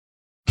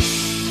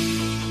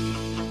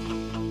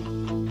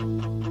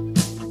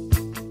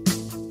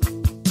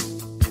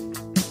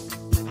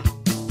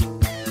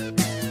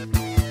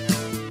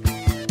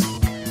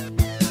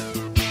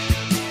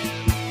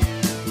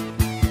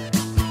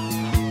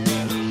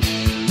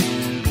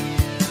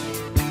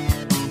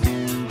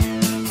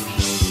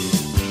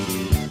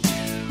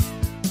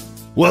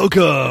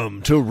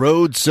Welcome to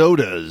Road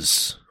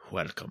Sodas.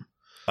 Welcome.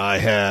 I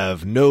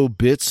have no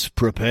bits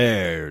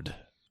prepared.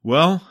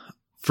 Well,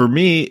 for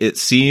me, it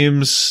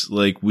seems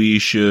like we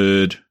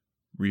should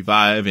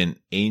revive an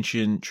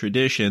ancient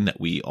tradition that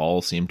we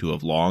all seem to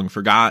have long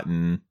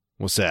forgotten.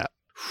 What's that?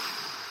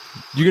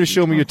 You gonna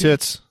show me your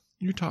tits?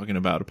 You're talking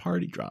about a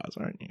party draws,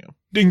 aren't you?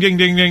 Ding, ding,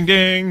 ding, ding,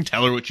 ding.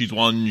 Tell her what she's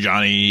won,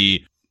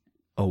 Johnny.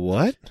 A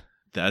what?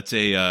 That's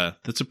a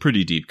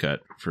pretty deep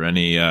cut for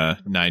any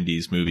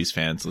 90s movies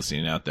fans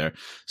listening out there.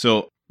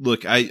 So,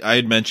 look, I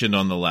had mentioned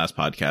on the last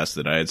podcast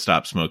that I had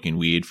stopped smoking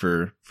weed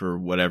for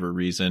whatever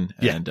reason.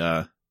 Yeah.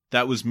 And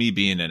that was me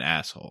being an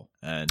asshole.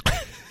 And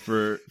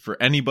for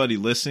anybody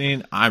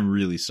listening, I'm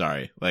really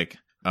sorry. Like,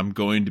 I'm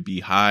going to be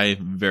high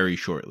very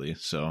shortly.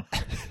 So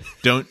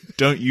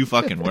don't you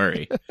fucking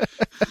worry.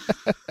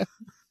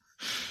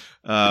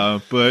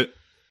 But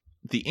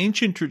the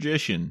ancient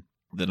tradition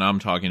that I'm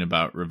talking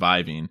about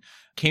reviving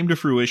came to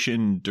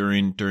fruition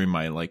during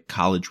my like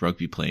college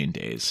rugby playing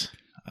days.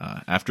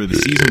 After the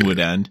season would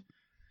end.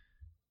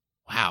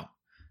 Wow.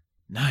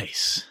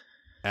 Nice.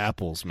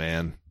 Apples,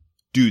 man.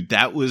 Dude,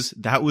 that was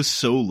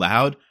so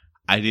loud.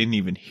 I didn't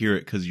even hear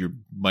it because your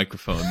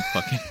microphone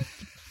fucking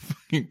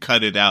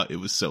cut it out. It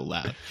was so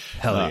loud.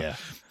 Hell yeah.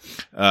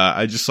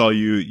 I just saw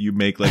you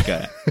make like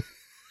a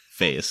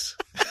face.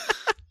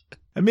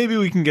 And maybe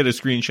we can get a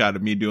screenshot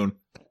of me doing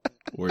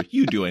or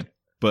you doing.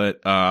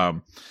 But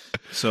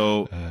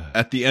so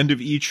at the end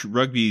of each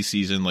rugby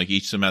season, like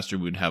each semester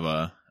would have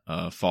a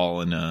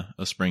fall and a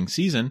spring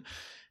season.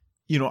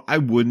 You know, I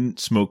wouldn't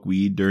smoke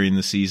weed during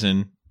the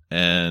season.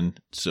 And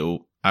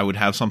so I would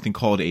have something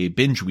called a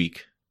binge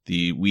week,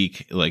 the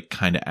week like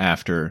kind of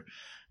after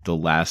the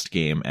last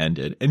game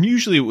ended. And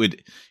usually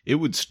it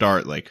would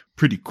start like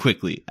pretty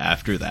quickly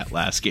after that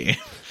last game.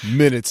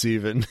 Minutes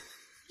even.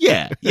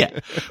 Yeah.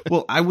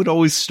 Well, I would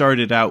always start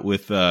it out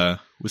with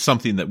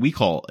something that we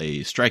call a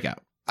strikeout.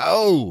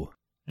 Oh,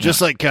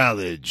 just like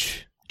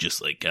college.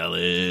 Just like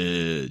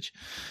college.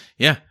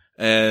 Yeah.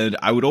 And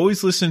I would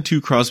always listen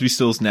to Crosby,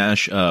 Stills,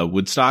 Nash,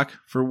 Woodstock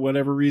for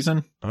whatever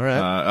reason. All right.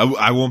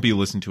 I won't be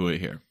listening to it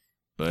here.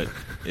 But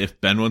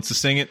if Ben wants to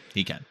sing it,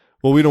 he can.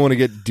 Well, we don't want to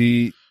get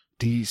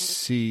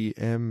DMC,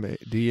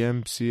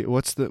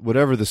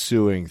 whatever the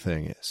suing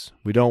thing is.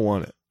 We don't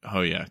want it.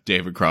 Oh, yeah.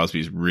 David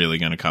Crosby's really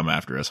going to come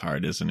after us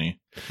hard, isn't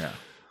he? Yeah.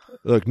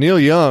 Look, Neil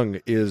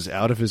Young is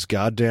out of his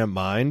goddamn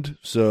mind,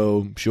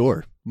 so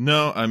sure.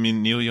 No, I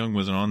mean, Neil Young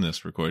wasn't on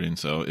this recording,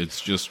 so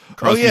it's just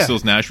Crosby,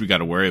 Stills, Nash we got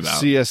to worry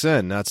about.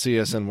 CSN, not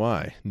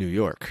CSNY, New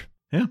York.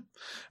 Yeah.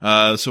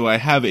 So I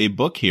have a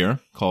book here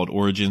called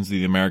Origins of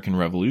the American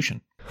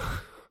Revolution.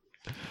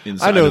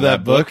 Inside I know of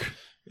that book.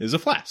 Is a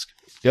flask.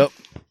 Yep.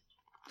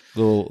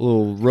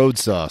 Little road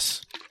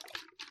sauce.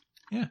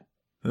 Yeah.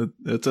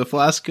 It's a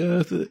flask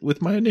with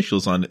my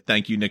initials on it.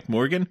 Thank you, Nick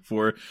Morgan,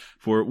 for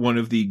one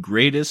of the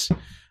greatest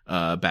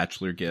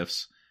bachelor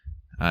gifts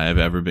I've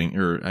ever been,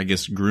 or I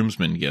guess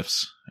groomsman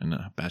gifts, and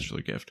a bachelor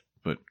gift,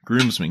 but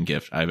groomsman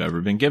gift I've ever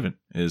been given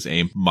is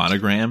a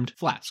monogrammed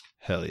flask.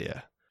 Hell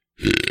yeah.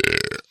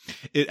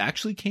 It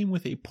actually came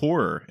with a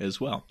pourer as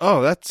well.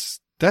 Oh, that's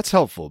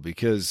helpful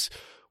because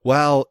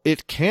while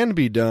it can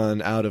be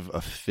done out of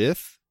a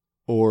fifth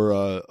or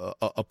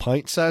a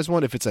pint-sized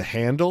one, if it's a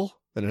handle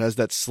and it has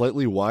that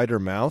slightly wider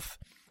mouth,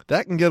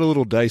 that can get a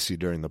little dicey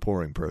during the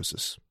pouring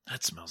process.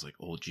 That smells like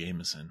old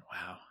Jameson.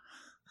 Wow.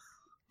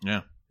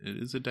 Yeah, it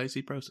is a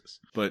dicey process.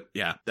 But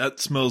yeah, that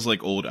smells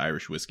like old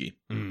Irish whiskey.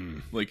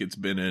 Like it's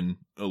been in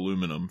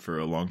aluminum for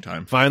a long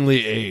time.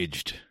 Finally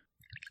aged.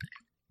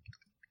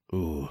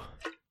 Ooh.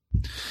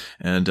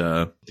 And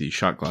the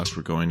shot glass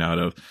we're going out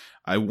of.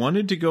 I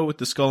wanted to go with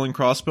the skull and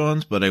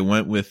crossbones, but I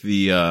went with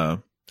the... I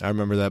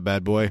remember that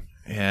bad boy.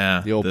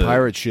 Yeah. The old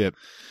pirate ship.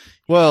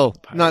 Well,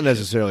 not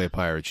necessarily a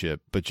pirate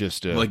ship, but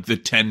just... like the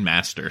Ten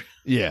Master.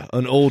 Yeah,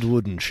 an old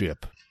wooden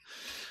ship.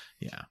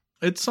 Yeah.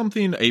 It's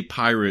something a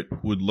pirate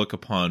would look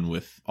upon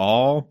with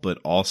awe, but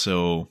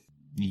also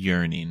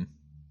yearning.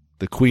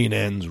 The Queen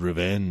Anne's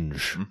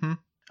Revenge. Mm-hmm.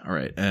 All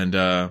right. And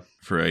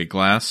for a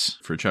glass,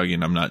 for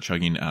chugging, I'm not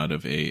chugging out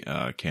of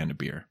a can of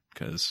beer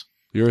because...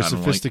 You're a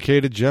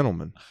sophisticated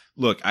gentleman.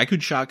 Look, I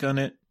could shotgun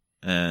it,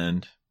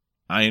 and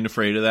I ain't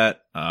afraid of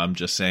that. I'm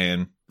just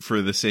saying,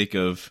 for the sake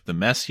of the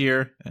mess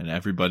here and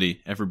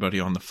everybody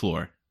on the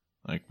floor,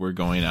 like we're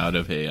going out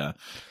of a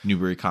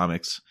Newbury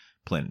Comics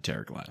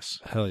Planetary glass.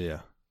 Hell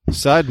yeah.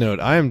 Side note,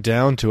 I am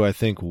down to, I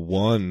think,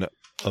 one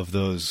of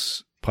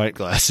those pint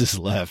glasses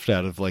left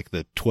out of like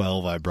the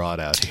 12 I brought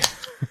out here.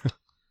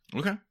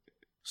 Okay.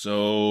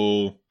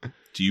 So...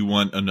 do you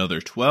want another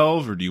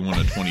 12 or do you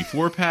want a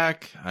 24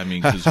 pack? I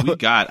mean, because we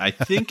got, I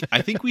think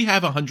we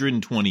have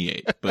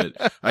 128,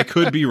 but I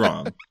could be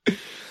wrong.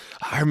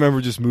 I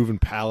remember just moving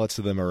pallets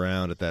of them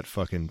around at that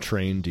fucking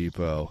train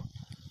depot,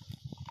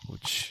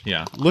 which,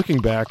 yeah, looking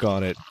back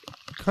on it,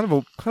 kind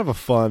of a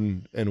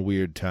fun and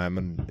weird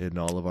time in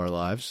all of our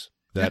lives,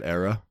 that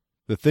era,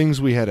 the things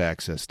we had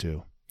access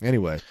to.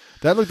 Anyway,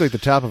 that looked like the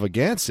top of a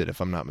Gansett, if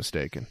I'm not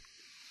mistaken.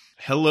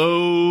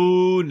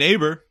 Hello,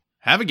 neighbor.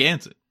 Have a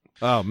Gansett.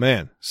 Oh,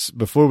 man.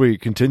 Before we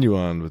continue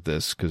on with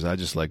this, because I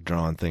just like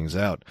drawing things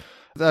out,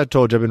 I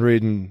told you I've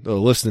been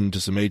listening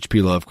to some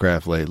H.P.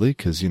 Lovecraft lately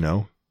because,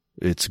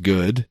 it's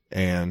good.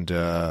 And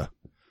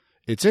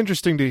it's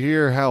interesting to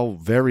hear how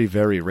very,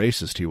 very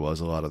racist he was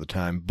a lot of the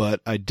time.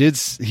 But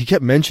he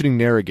kept mentioning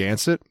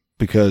Narragansett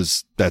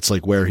because that's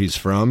like where he's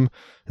from.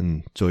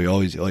 And so he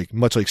always,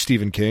 much like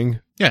Stephen King.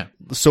 Yeah.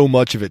 So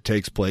much of it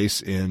takes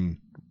place in,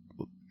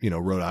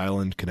 Rhode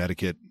Island,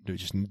 Connecticut,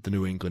 just the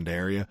New England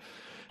area.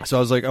 So I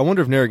was like, I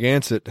wonder if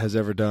Narragansett has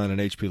ever done an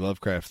H.P.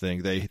 Lovecraft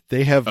thing.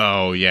 They have.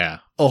 Oh yeah.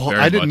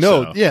 I didn't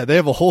know. So. Yeah, they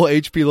have a whole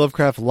H.P.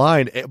 Lovecraft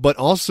line, but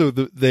also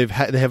they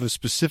have a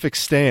specific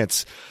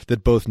stance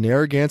that both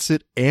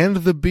Narragansett and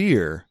the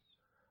Beer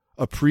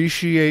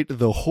appreciate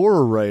the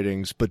horror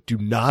writings, but do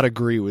not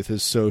agree with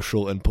his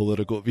social and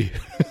political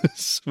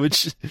views.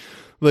 Which,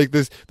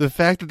 the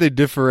fact that they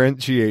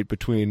differentiate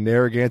between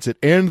Narragansett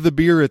and the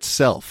Beer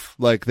itself,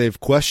 they've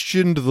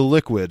questioned the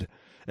Liquid,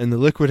 and the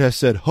Liquid has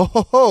said, "Ho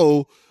ho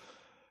ho."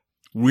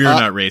 We're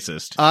not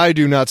racist. I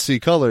do not see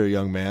color,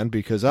 young man,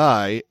 because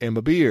I am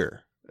a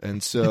beer.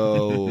 And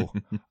so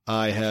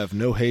I have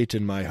no hate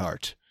in my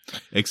heart.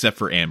 Except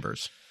for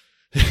Ambers.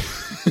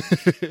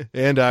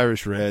 And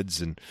Irish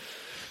Reds. And,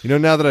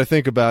 now that I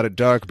think about it,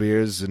 dark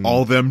beers. And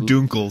all them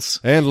Dunkels.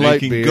 And light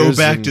beers. They can go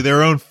back to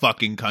their own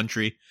fucking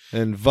country.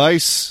 And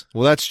Weiss,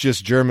 well, that's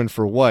just German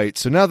for white.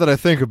 So now that I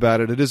think about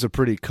it, it is a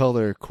pretty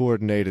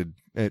color-coordinated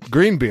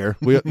green beer.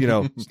 We,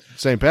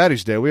 St.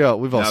 Patty's Day. We've all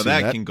now seen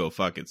that. That can go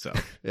fuck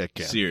itself. It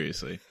can.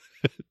 Seriously,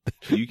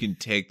 you can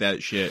take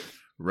that shit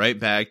right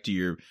back to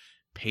your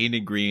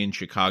painted green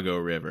Chicago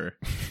River.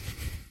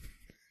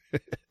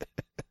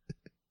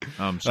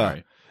 I'm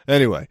sorry.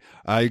 Anyway,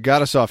 I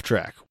got us off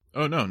track.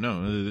 Oh no,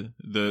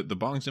 the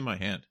bong's in my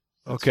hand.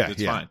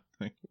 It's fine.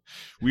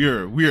 We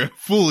are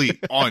fully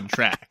on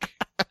track.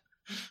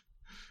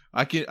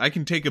 I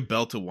can take a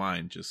belt of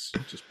wine just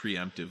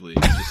preemptively.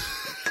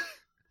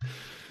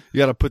 You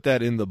got to put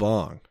that in the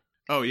bong.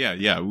 Oh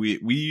yeah. We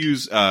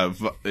use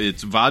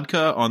it's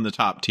vodka on the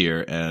top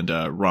tier and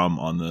rum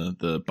on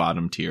the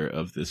bottom tier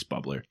of this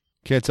bubbler.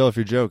 Can't tell if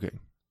you're joking.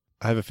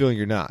 I have a feeling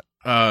you're not.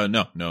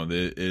 No.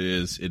 It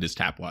is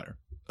tap water.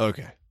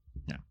 Okay.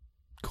 Yeah.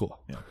 Cool.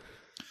 Yeah.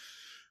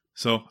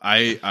 So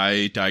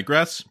I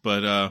digress,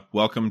 but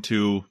welcome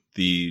to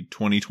the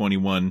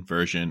 2021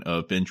 version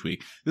of Binge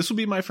Week. This will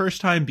be my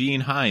first time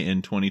being high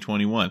in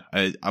 2021.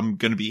 I'm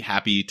going to be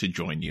happy to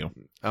join you.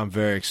 I'm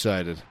very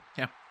excited.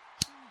 Yeah.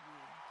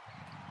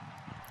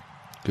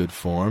 Good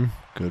form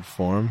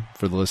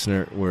for the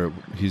listener. Where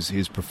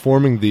he's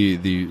performing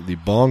the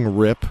bong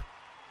rip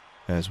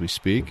as we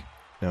speak.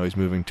 Now he's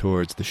moving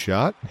towards the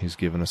shot. He's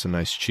giving us a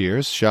nice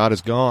cheers. Shot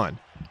is gone.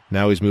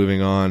 Now he's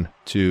moving on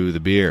to the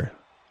beer.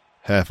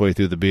 Halfway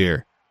through the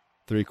beer.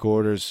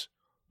 3/4.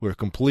 We're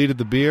completed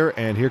the beer,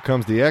 and here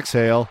comes the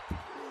exhale.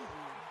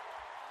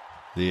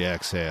 The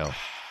exhale.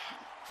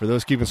 For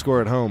those keeping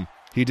score at home,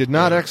 he did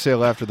not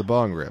exhale after the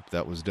bong rip.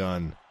 That was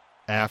done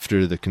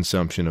after the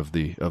consumption of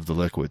the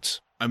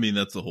liquids. I mean,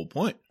 that's the whole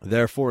point.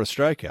 Therefore, a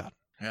strikeout.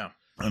 Yeah.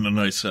 And a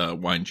nice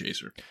wine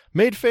chaser.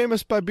 Made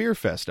famous by Beer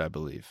Fest, I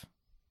believe.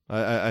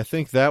 I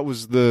think that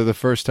was the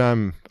first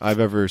time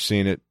I've ever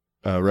seen it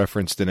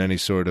referenced in any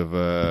sort of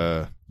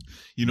movies,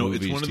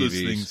 it's one of those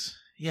TVs. things.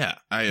 Yeah,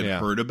 I had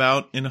heard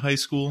about in high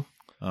school,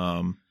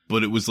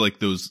 but it was like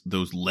those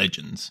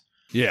legends.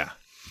 Yeah,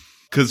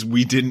 because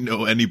we didn't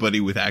know anybody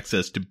with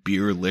access to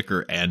beer,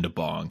 liquor, and a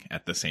bong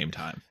at the same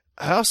time.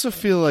 I also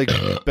feel like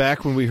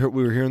back when we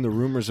were hearing the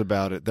rumors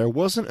about it, there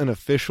wasn't an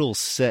official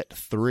set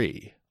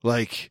 3.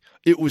 Like,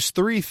 it was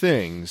 3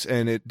 things,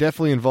 and it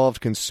definitely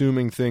involved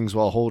consuming things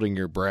while holding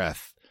your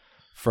breath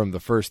from the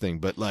first thing.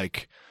 But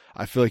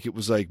I feel like it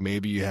was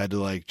maybe you had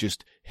to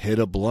just hit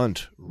a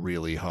blunt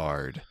really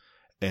hard.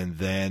 And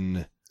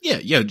then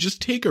just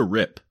take a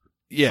rip.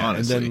 Yeah,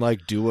 honestly. And then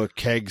do a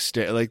keg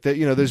stand that.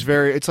 There's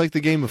it's like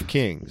the Game of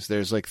Kings.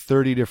 There's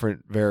 30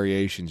 different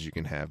variations you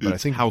can have. But it's I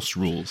think house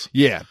rules.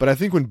 Yeah, but I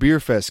think when Beer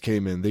Fest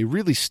came in, they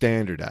really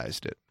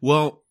standardized it.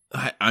 Well,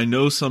 I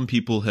know some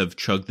people have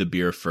chugged the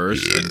beer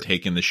first and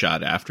taken the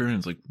shot after,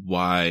 and it's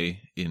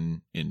why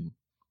in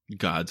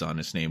God's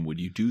honest name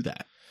would you do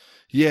that?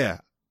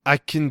 Yeah, I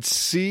can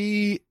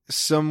see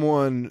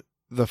someone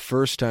the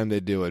first time they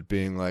do it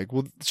being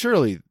well,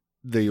 surely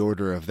the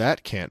order of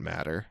that can't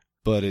matter,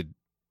 but it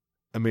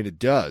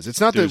does.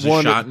 It's not There's that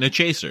one a shot and a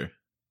chaser.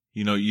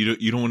 You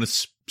don't want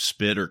to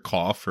spit or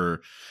cough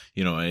or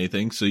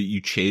anything, so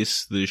you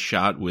chase the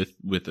shot with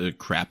a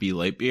crappy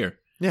light beer.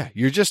 Yeah,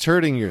 you're just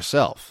hurting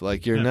yourself.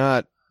 You're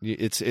not.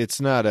 It's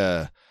not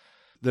a.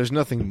 There's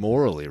nothing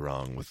morally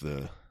wrong with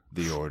the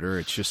order.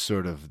 It's just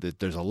sort of that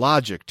there's a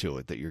logic to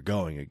it that you're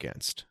going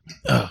against.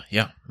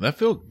 Yeah, that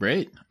felt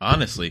great.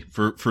 Honestly,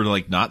 for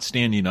not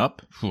standing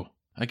up. Whew.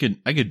 I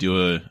could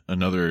do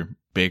another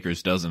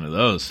baker's dozen of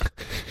those.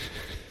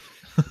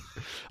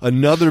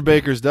 Another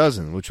baker's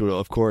dozen, which would,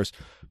 of course,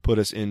 put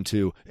us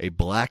into a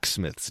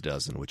blacksmith's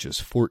dozen, which is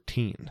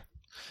 14.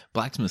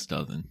 Blacksmith's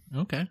dozen.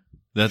 Okay.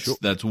 That's Sure.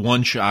 That's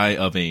one shy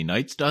of a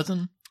knight's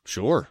dozen?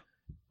 Sure.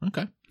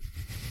 Okay.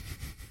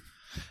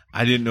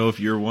 I didn't know if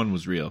your one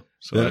was real,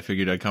 so I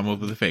figured I'd come up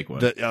with a fake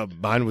one.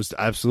 Mine was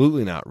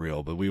absolutely not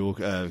real, but we will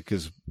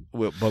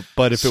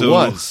but if it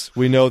was,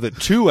 we know that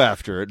 2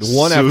 after it,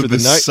 1 after the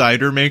night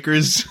cider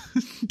makers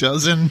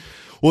dozen.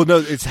 Well, no,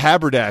 it's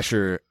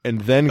haberdasher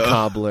and then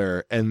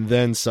cobbler and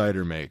then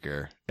cider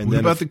maker. And what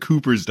then about the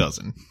Cooper's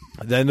dozen?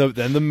 Then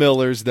the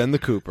Millers, then the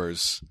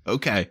Coopers.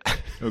 Okay.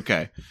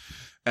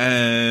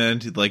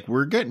 And like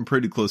we're getting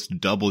pretty close to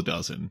double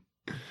dozen,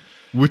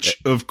 which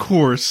of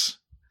course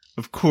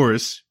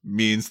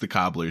means the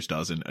cobbler's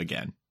dozen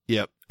again.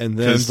 Yep. And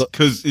then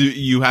because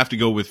you have to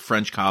go with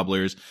French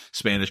cobblers,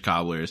 Spanish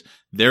cobblers.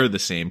 They're the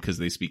same because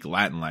they speak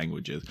Latin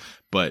languages,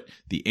 but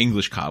the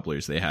English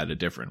cobblers, they had a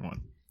different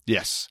one.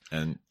 Yes.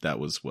 And that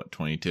was what,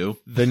 22?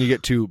 Then you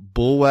get to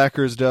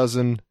Bullwhackers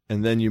dozen,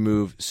 and then you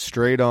move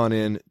straight on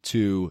in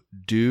to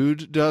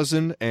Dude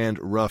dozen and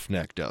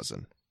Roughneck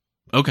dozen.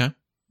 Okay.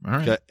 All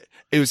right.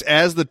 It was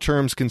as the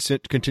terms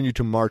continued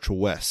to march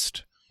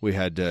west, we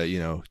had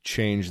to,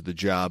 change the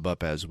job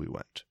up as we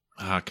went.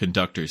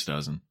 Conductor's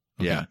dozen.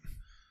 Okay.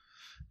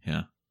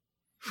 Yeah.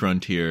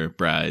 Frontier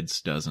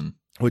brides dozen.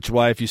 Which is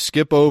why if you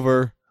skip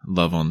over...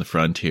 Love on the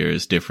frontier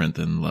is different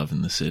than love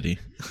in the city.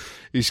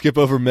 You skip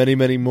over many,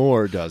 many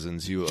more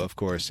dozens, you, of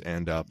course,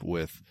 end up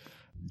with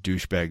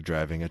douchebag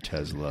driving a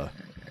Tesla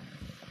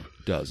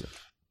dozen.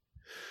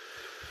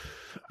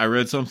 I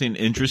read something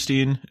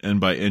interesting, and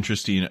by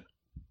interesting,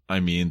 I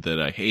mean that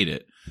I hate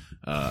it,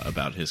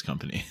 about his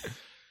company.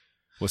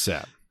 What's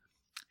that?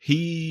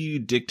 He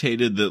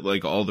dictated that,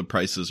 like, all the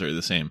prices are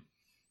the same,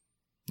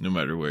 no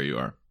matter where you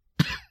are.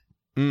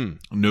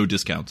 No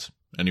discounts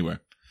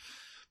anywhere.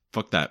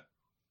 Fuck that.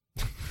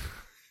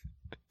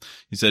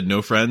 He said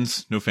no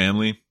friends, no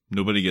family,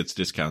 nobody gets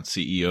discounts.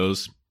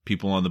 CEOs,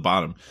 people on the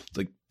bottom. It's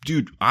like,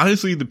 dude,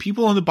 honestly, the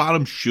people on the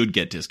bottom should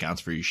get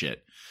discounts for your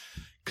shit.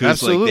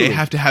 Because like they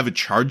have to have a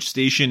charge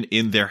station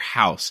in their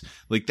house.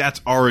 Like that's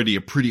already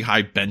a pretty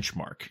high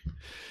benchmark.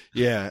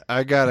 Yeah,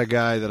 I got a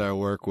guy that I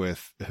work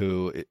with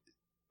who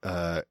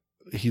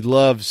he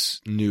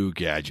loves new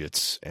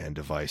gadgets and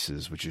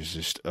devices, which is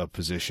just a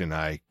position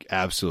I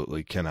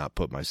absolutely cannot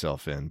put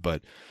myself in.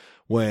 But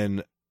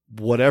when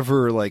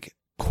whatever like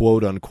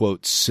quote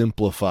unquote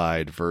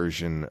simplified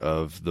version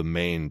of the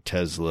main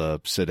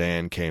Tesla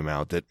sedan came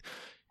out that,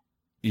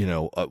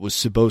 was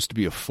supposed to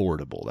be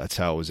affordable. That's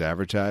how it was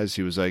advertised.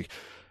 He was like,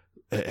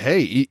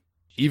 hey,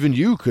 even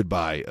you could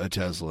buy a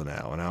Tesla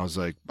now. And I was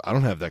like, I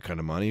don't have that kind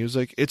of money. He was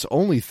like, it's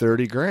only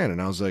 $30,000.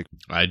 And I was like,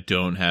 I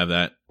don't have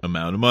that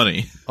amount of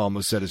money.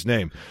 Almost said his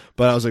name.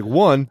 But I was like,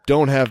 1,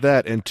 don't have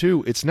that. And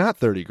 2, it's not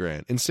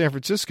 $30,000. In San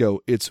Francisco,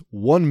 it's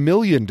 $1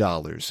 million and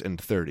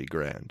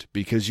 $30,000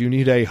 because you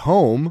need a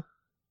home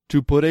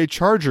to put a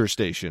charger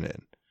station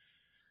in.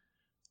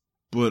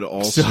 But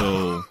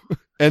also...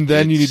 and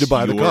then you need to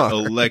buy the car.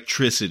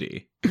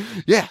 Electricity.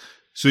 Yeah.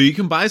 So you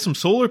can buy some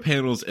solar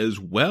panels as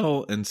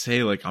well and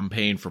say, like, I'm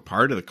paying for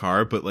part of the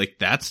car, but, like,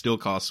 that still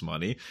costs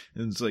money.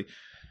 And it's like,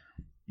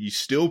 you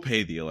still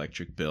pay the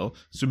electric bill.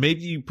 So maybe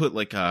you put,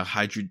 like, a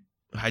hydroelectric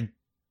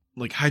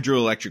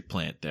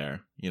plant there.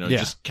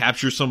 Just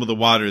capture some of the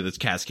water that's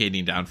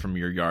cascading down from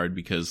your yard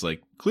because,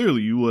 like,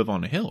 clearly you live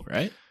on a hill,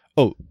 right?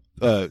 Oh,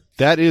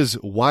 that is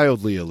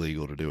wildly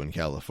illegal to do in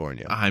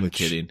California. I'm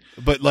kidding.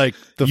 But like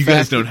you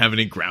guys don't have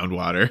any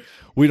groundwater.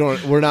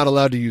 We're not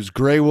allowed to use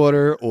gray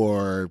water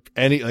or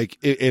any, like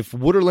if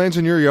water lands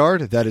in your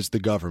yard, that is the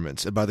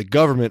government's. And by the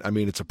government, I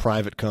mean, it's a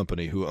private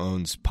company who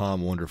owns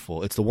Palm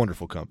Wonderful. It's the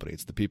Wonderful Company.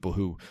 It's the people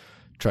who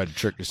tried to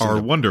trick us.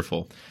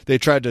 Wonderful. They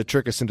tried to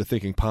trick us into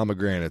thinking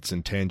pomegranates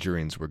and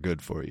tangerines were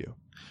good for you.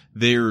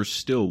 They're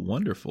still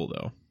wonderful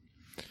though.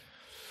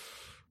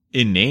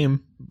 In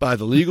name. By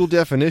the legal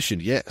definition,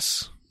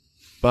 yes.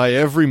 By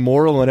every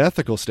moral and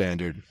ethical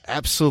standard,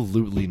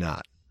 absolutely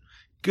not.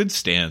 Good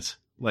stance.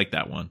 Like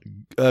that one.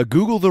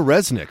 Google the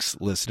Resnicks,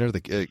 listener.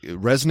 The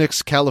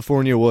Resnicks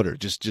California water.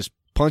 Just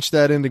punch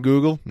that into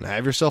Google and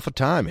have yourself a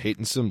time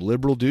hating some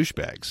liberal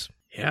douchebags.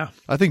 Yeah.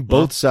 I think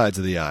both sides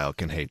of the aisle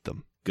can hate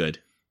them.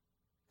 Good.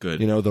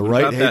 The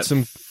right hates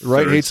them.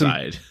 Right hates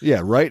them. Yeah,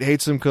 right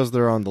hates them because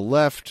they're on the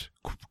left.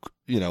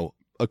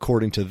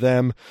 According to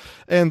them,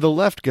 and the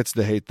left gets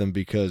to hate them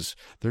because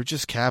they're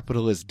just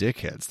capitalist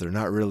dickheads. They're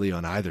not really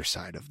on either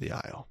side of the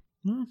aisle.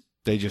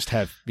 They just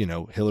have,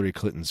 Hillary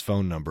Clinton's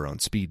phone number on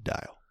speed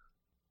dial.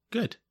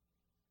 Good.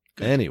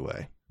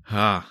 Anyway.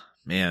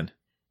 Man.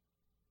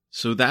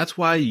 So that's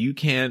why you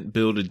can't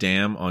build a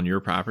dam on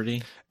your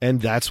property? And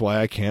that's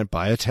why I can't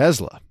buy a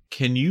Tesla.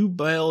 Can you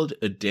build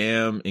a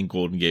dam in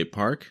Golden Gate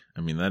Park?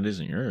 I mean, that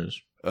isn't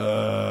yours.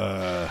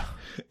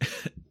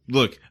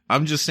 Look,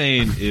 I'm just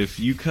saying, if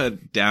you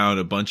cut down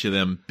a bunch of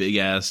them big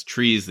ass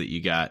trees that you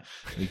got,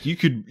 like you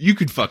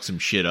could fuck some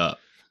shit up.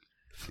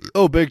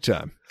 Oh, big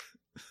time.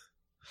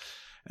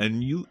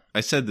 And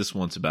I said this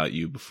once about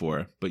you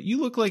before, but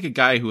you look like a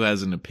guy who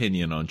has an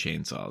opinion on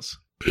chainsaws.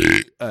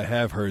 I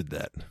have heard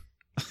that.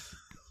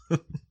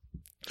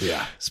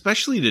 Yeah.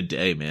 Especially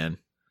today, man.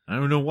 I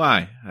don't know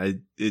why.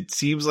 It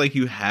seems like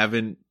you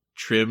haven't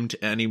trimmed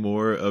any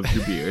more of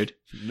your beard.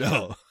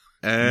 No.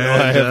 And, No,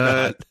 I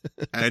have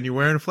not. And you're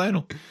wearing a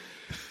flannel.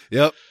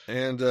 Yep.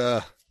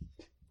 And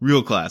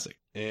Real classic.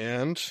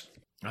 and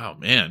Oh,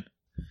 man.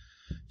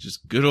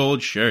 Just good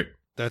old shirt.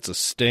 that's a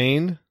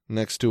stain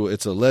next to it.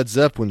 It's a Led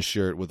Zeppelin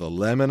shirt with a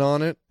lemon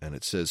on it, and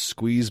it says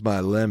 "Squeeze my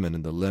lemon,"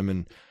 and the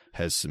lemon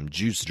has some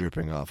juice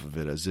dripping off of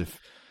it, as if.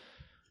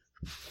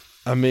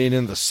 I mean,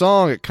 in the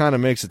song, it kind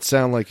of makes it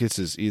sound like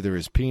it's either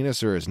his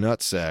penis or his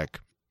nutsack,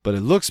 but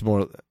it looks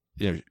more,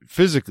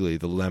 physically,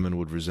 the lemon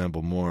would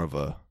resemble more of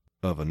a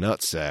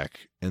nutsack,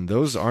 and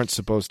those aren't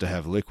supposed to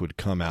have liquid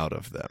come out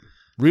of them,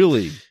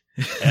 really,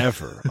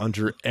 ever,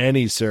 under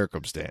any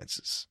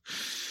circumstances.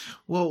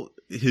 Well,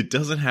 it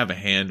doesn't have a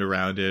hand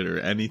around it or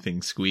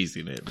anything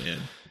squeezing it, man.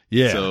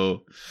 Yeah.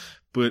 So,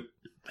 but,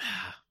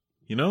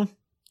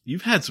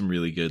 you've had some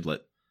really good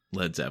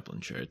Led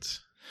Zeppelin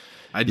shirts.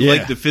 I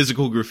like the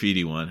physical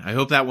graffiti one. I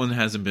hope that one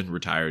hasn't been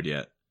retired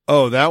yet.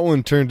 Oh, that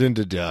one turned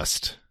into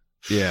dust.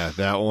 Yeah,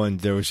 that one,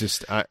 there was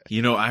just... I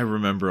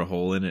remember a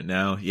hole in it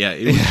now. Yeah,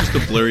 it was just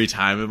a blurry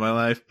time in my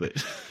life, but...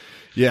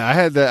 Yeah,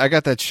 I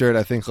got that shirt,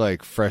 I think,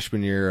 like,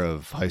 freshman year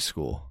of high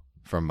school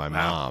from my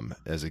mom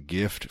as a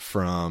gift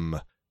from,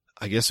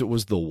 I guess it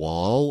was The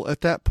Wall at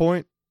that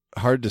point.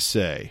 Hard to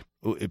say.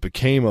 It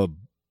became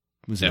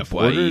was it FYE?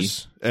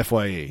 Borders?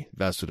 FYE,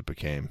 that's what it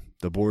became.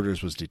 The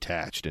Borders was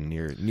detached and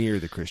near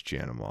the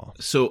Christiana Mall.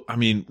 So, I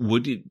mean,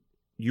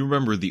 you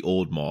remember the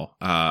old mall?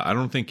 I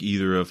don't think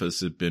either of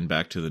us have been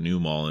back to the new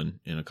mall in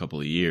a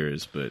couple of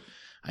years, but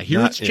I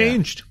hear it's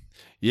changed.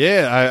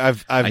 Yeah,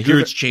 I hear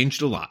it's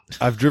changed a lot.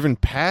 I've driven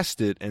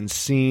past it and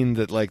seen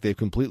that like they've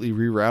completely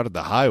rerouted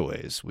the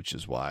highways, which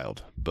is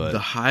wild. But the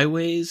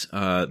highways,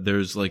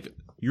 there's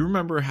you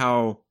remember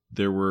how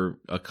there were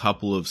a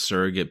couple of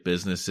surrogate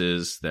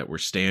businesses that were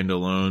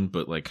standalone,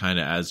 but like kind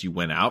of as you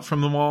went out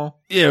from the mall?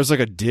 Yeah, it was like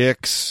a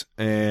Dick's,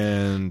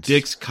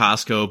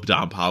 Costco,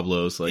 Don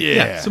Pablo's,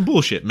 some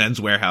bullshit.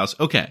 Men's Warehouse.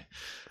 Okay.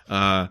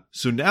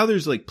 So now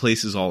there's like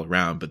places all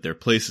around, but they're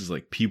places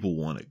like people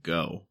want to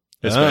go,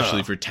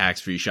 especially for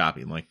tax-free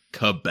shopping, like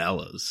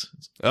Cabela's.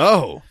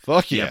 Oh,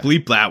 fuck yeah. Yeah,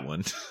 bleep that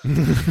one.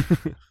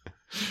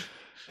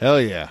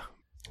 Hell yeah.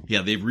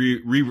 Yeah, they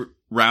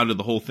rerouted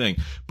the whole thing.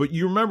 But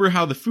you remember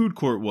how the food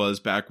court was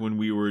back when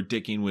we were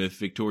dicking with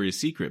Victoria's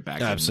Secret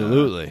back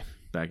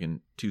back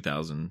in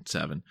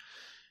 2007.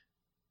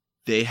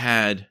 They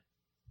had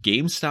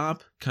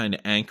GameStop kind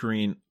of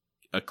anchoring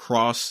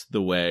across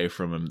the way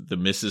from the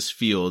Mrs.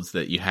 Fields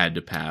that you had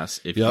to pass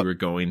if you were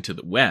going to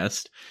the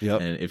west. Yep.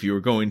 And if you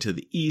were going to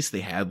the east,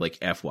 they had like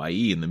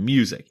FYE and the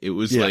music. It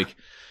was like...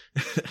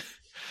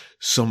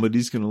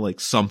 somebody's going to like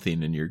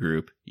something in your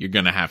group. You're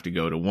going to have to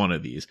go to one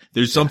of these.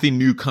 There's something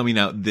new coming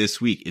out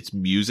this week. It's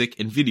music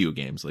and video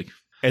games.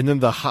 And then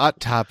the Hot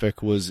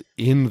Topic was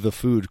in the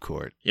food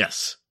court.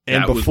 Yes.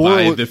 And that before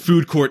was by the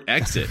food court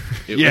exit.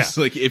 It was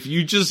like if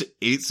you just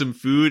ate some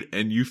food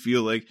and you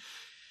feel like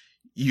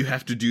you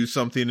have to do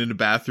something in a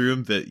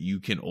bathroom that you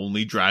can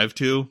only drive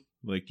to,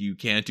 like you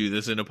can't do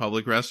this in a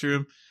public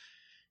restroom,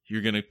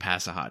 you're going to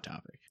pass a Hot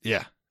Topic.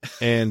 Yeah.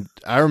 And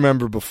I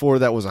remember before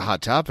that was a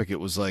Hot Topic, it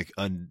was like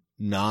a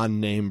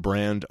non-name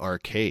brand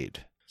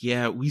arcade.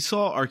 Yeah, we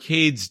saw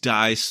arcades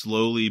die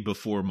slowly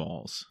before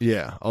malls.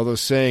 Yeah, although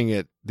saying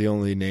it, the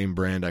only name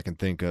brand I can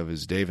think of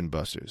is Dave &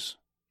 Buster's,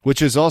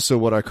 which is also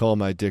what I call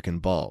my dick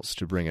and balls,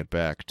 to bring it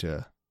back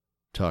to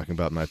talking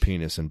about my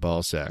penis and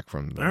ball sack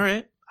from All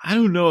right. I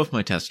don't know if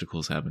my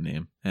testicles have a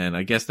name, and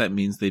I guess that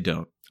means they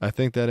don't. I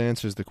think that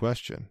answers the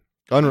question.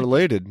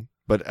 Unrelated,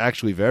 but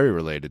actually very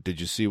related. Did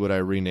you see what I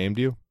renamed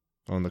you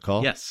on the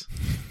call? Yes.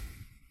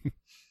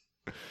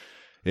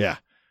 Yeah.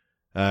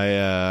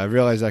 I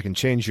realize I can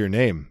change your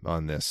name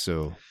on this.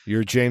 So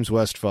you're James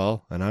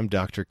Westfall, and I'm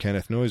Dr.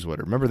 Kenneth Noisewater.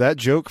 Remember that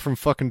joke from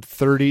fucking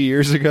 30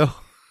 years ago?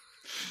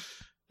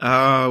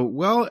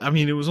 Well, I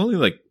mean, it was only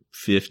like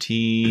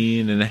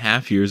 15 and a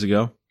half years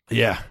ago.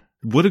 Yeah.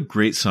 What a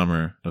great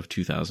summer of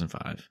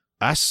 2005.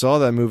 I saw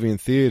that movie in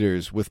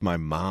theaters with my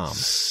mom.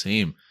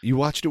 Same. You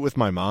watched it with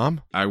my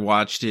mom? I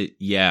watched it,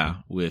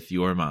 with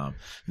your mom.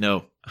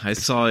 No, I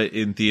saw it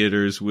in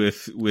theaters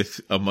with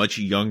a much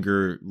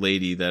younger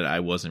lady that I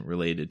wasn't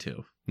related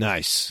to.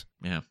 Nice.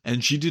 Yeah.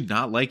 And she did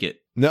not like it.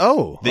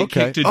 No. They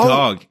okay. kicked a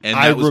dog, and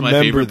that was my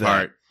favorite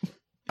part.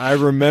 I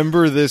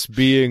remember this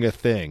being a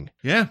thing.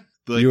 Yeah.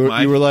 Like you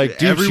were like,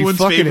 dude, everyone's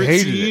she fucking favorite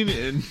hated scene it.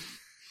 And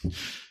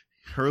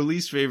her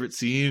least favorite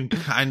scene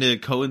kind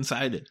of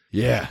coincided.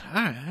 Yeah.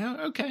 All right,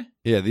 okay.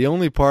 Yeah, the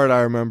only part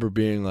I remember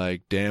being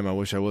like, damn, I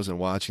wish I wasn't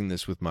watching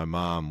this with my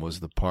mom was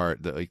the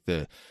part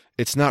that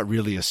it's not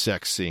really a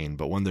sex scene,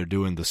 but when they're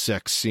doing the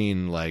sex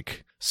scene,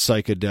 like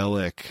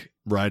psychedelic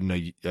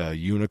riding a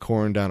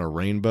unicorn down a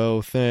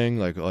rainbow thing,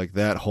 like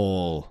that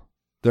whole,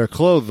 they're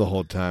clothed the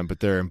whole time,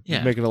 but they're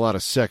making a lot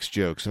of sex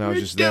jokes. And I was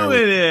just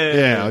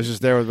there. I was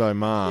just there with my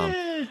mom.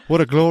 Yeah.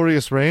 What a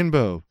glorious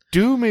rainbow.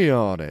 Do me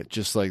on it,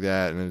 just like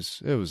that, and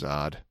it was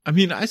odd. I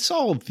mean, I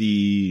saw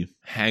The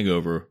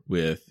Hangover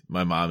with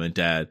my mom and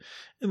dad,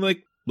 and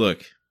like,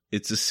 look,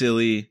 it's a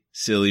silly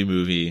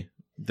movie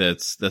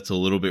that's a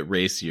little bit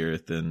racier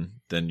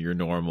than your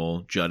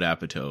normal Judd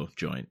Apatow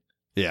joint.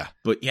 Yeah.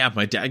 But yeah,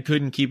 my dad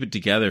couldn't keep it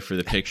together for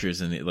the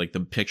pictures and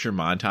the picture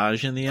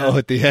montage in the end. Oh,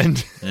 at the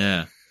end.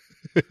 Yeah.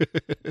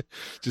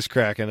 Just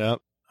cracking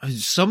up.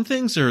 Some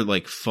things are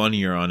like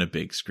funnier on a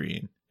big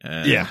screen.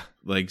 And Yeah.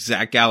 Like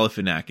Zach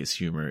Galifianakis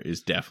humor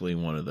is definitely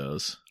one of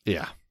those.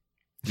 Yeah.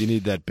 You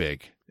need that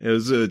big. It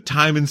was a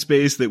time and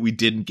space that we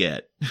didn't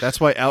get.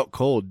 That's why Out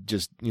Cold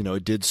just,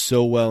 it did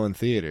so well in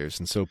theaters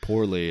and so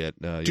poorly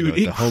at, Dude, at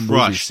the home movie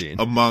crushed scene.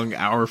 among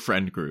our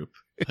friend group.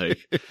 Like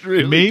It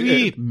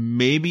really did.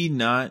 maybe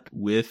not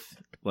with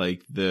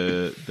like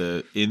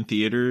the in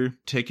theater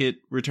ticket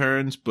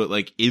returns, but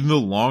like in the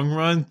long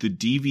run, the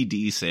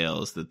DVD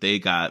sales that they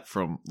got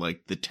from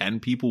like the 10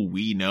 people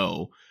we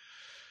know.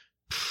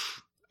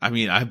 I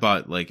mean, I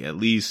bought like at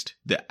least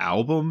the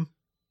album,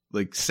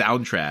 like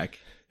soundtrack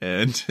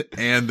and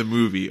the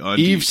movie on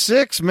Eve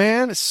 6,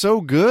 man, it's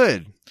so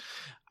good.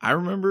 I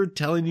remember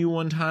telling you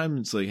one time,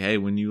 it's like, hey,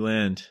 when you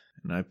land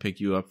and I pick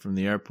you up from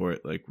the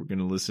airport, like we're going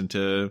to listen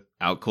to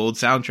Out Cold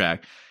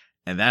soundtrack.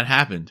 And that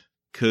happened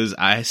because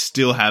I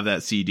still have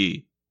that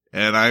CD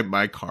and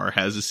my car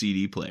has a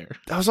CD player.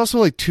 That was also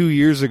like 2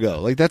 years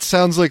ago. Like that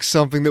sounds like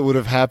something that would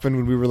have happened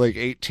when we were like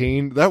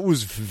 18. That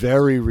was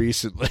very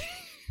recently.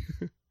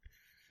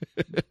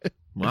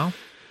 Well,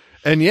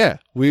 and yeah,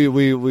 we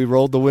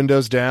rolled the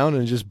windows down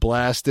and just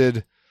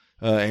blasted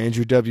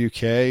Andrew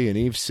WK and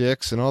Eve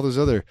 6 and all those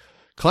other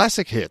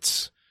classic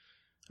hits.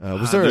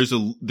 Was there? There's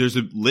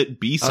a lit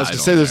B-side. I was going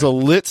to say there's a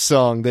lit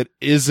song that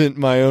isn't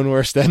My Own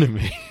Worst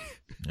Enemy.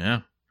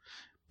 Yeah,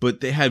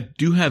 but they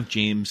do have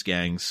James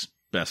Gang's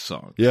best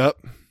song.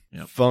 Yep.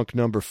 Yep. Funk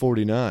number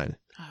 49.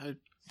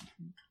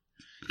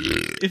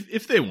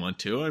 If they want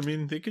to, I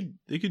mean, they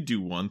could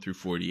do 1 through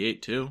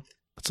 48 too.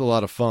 That's a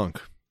lot of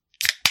funk.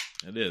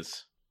 It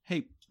is.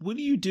 Hey, what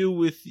do you do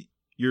with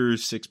your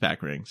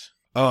 6-pack rings?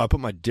 Oh, I put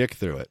my dick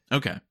through it.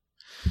 Okay.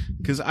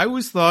 Because I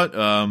always thought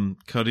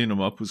cutting them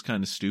up was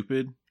kind of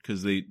stupid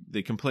because they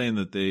complain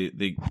that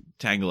they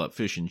tangle up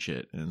fish and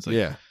shit. And it's like,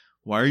 Yeah.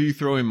 why are you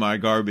throwing my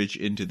garbage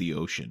into the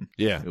ocean?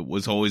 Yeah. It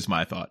was always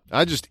my thought.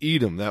 I just eat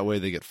them. That way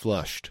they get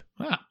flushed.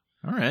 Ah,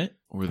 all right.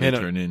 Or they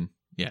turn in.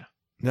 Yeah.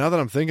 Now that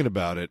I'm thinking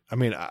about it, I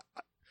mean,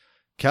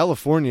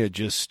 California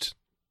just...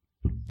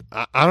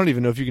 I don't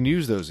even know if you can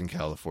use those in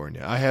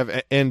California. I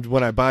have, and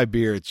when I buy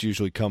beer, it's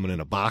usually coming in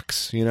a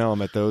box.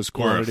 I'm at those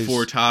quantities.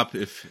 Or a 4-top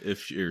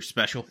if you're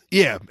special.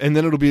 Yeah, and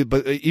then it'll be,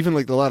 but even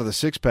like a lot of the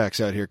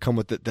 6-packs out here come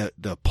with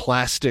the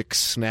plastic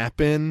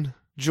snap-in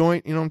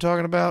joint. You know what I'm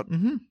talking about?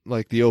 Mm-hmm.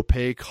 Like the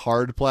opaque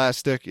hard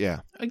plastic. Yeah,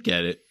 I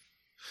get it.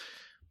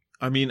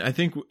 I mean, I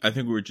think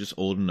we're just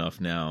old enough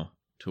now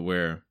to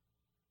where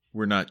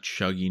we're not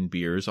chugging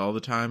beers all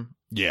the time.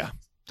 yeah.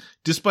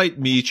 Despite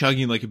me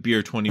chugging like a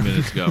beer 20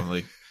 minutes ago,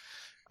 like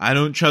I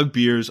don't chug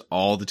beers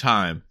all the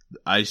time.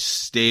 I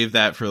stave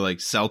that for like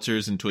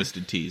seltzers and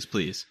twisted teas,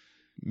 please.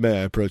 May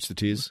I approach the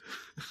teas?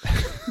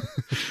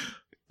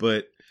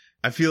 But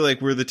I feel like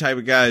we're the type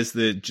of guys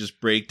that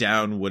just break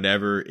down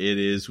whatever it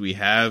is we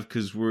have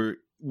because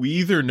we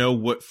either know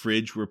what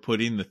fridge we're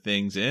putting the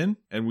things in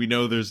and we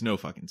know there's no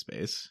fucking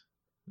space.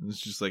 And it's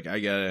just like I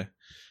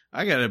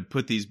gotta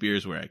put these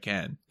beers where I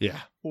can. Yeah.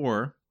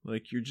 Or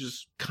like you're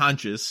just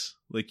conscious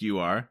like you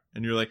are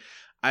and you're like,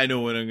 I know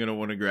when I'm going to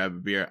want to grab a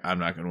beer. I'm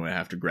not going to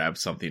have to grab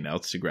something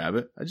else to grab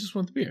it. I just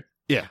want the beer.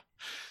 Yeah.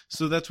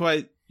 So that's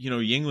why,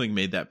 Yuengling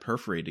made that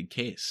perforated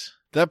case.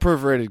 That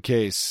perforated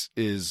case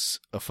is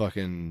a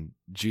fucking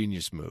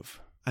genius move.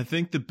 I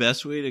think the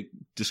best way to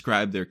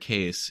describe their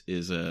case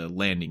is a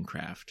landing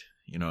craft.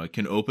 It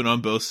can open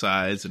on both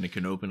sides and it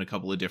can open a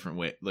couple of different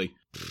ways. Like,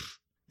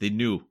 they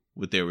knew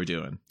what they were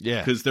doing.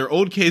 Yeah. Because their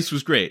old case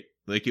was great.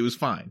 Like, it was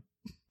fine.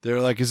 They're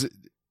like, is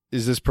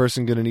this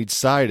person going to need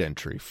side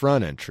entry,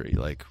 front entry?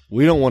 Like,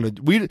 we don't want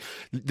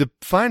to,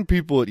 find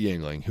people at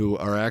Yuengling who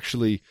are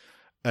actually,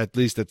 at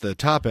least at the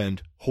top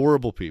end,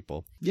 horrible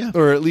people. Yeah.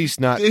 Or at least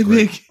not They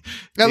great.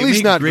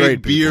 make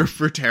great beer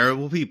for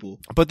terrible people.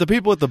 But the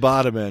people at the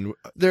bottom end,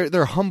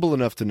 they're humble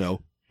enough to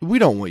know, we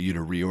don't want you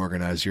to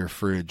reorganize your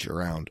fridge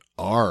around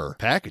our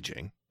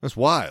packaging. That's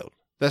wild.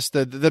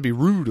 That'd be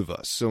rude of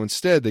us. So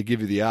instead, they give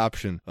you the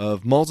option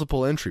of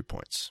multiple entry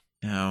points.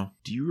 Now,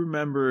 do you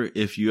remember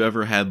if you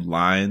ever had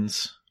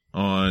lines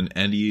on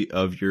any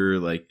of your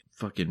like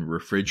fucking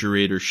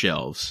refrigerator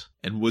shelves?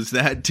 And was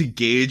that to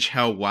gauge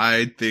how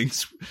wide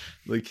things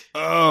like?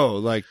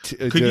 Oh, like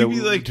could you be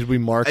like? Did we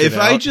mark it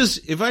out?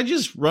 If I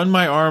just run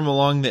my arm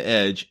along the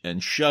edge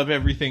and shove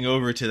everything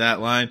over to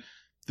that line,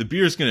 the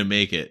beer's gonna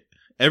make it.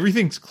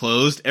 Everything's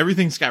closed.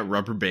 Everything's got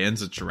rubber bands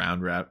that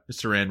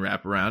saran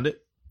wrap around it.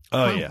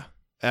 Oh yeah,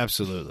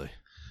 absolutely.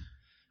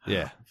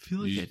 Yeah, I feel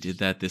like I did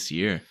that this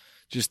year.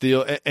 Just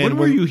the when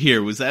were you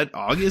here? Was that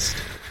August?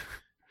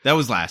 That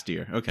was last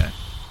year. Okay.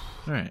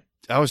 All right.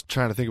 I was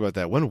trying to think about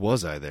that. When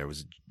was I there?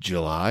 Was it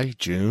July,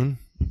 June?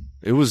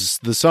 It was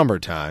the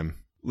summertime.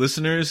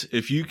 Listeners,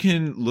 if you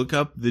can look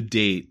up the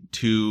date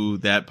to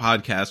that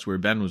podcast where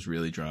Ben was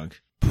really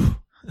drunk.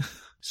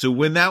 So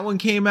when that one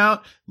came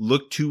out,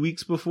 look 2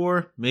 weeks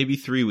before, maybe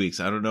 3 weeks.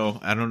 I don't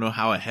know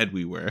how ahead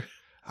we were.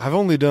 I've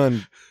only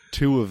done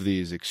 2 of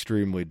these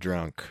extremely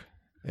drunk.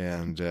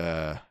 And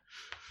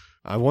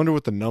I wonder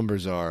what the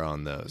numbers are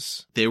on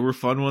those. They were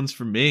fun ones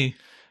for me.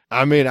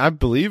 I mean, I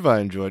believe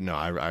I enjoyed. No,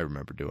 I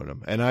remember doing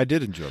them, and I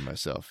did enjoy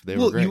myself. They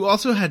were great. You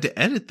also had to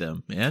edit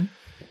them, man.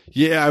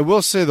 Yeah, I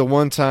will say the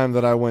one time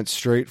that I went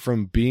straight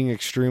from being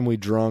extremely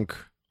drunk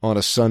on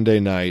a Sunday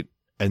night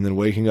and then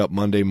waking up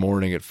Monday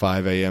morning at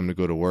 5 a.m. to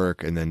go to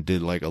work, and then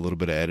did like a little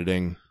bit of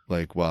editing,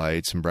 like while I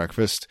ate some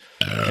breakfast,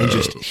 and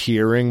just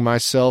hearing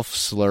myself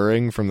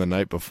slurring from the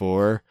night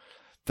before.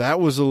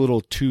 That was a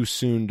little too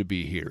soon to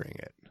be hearing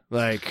it.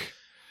 Like.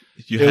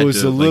 It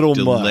was a little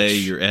delay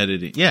much. Your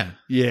editing. Yeah.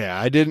 Yeah,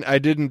 I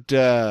didn't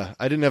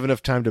have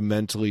enough time to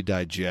mentally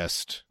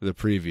digest the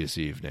previous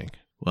evening.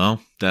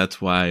 Well, that's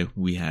why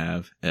we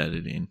have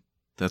editing.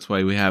 That's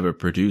why we have a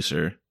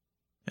producer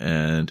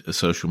and a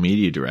social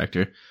media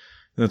director.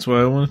 That's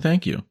why I want to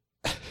thank you.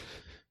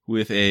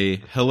 With a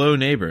hello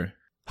neighbor.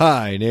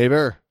 Hi,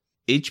 neighbor.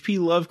 H.P.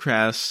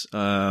 Lovecraft's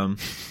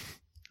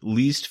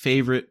least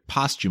favorite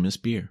posthumous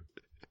beer.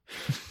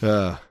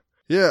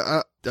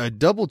 Yeah, I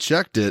double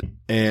checked it,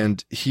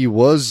 and he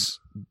was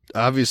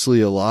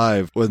obviously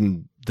alive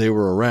when they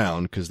were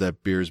around, because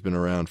that beer's been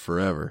around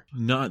forever.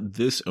 Not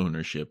this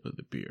ownership of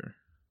the beer,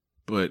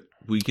 but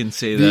we can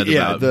say that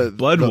about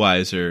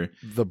Budweiser,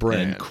 the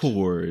brand, and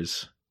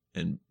Coors,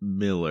 and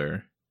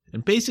Miller,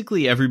 and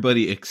basically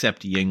everybody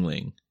except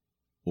Yuengling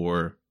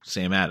or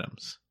Sam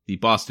Adams, the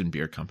Boston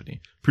Beer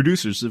Company,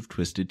 producers of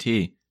Twisted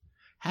Tea.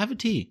 Have a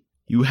tea.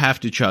 You have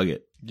to chug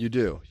it. You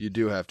do. You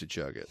do have to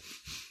chug it.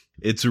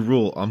 It's a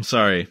rule. I'm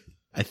sorry.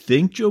 I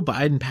think Joe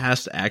Biden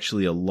passed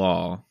actually a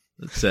law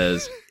that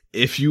says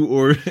if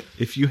you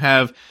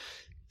have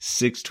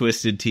 6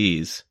 Twisted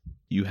Teas,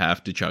 you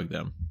have to chug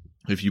them.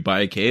 If you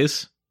buy a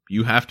case,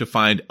 you have to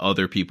find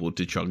other people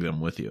to chug them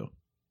with you.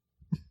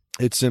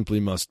 It simply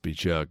must be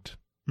chugged.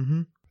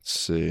 Mm-hmm.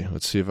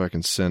 Let's see if I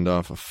can send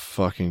off a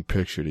fucking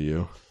picture to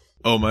you.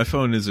 Oh, my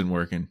phone isn't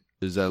working.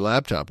 Is that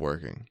laptop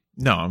working?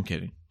 No, I'm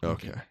kidding.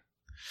 Okay.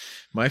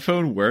 My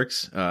phone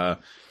works.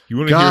 You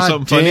want to hear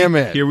something funny? Damn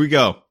it. Here we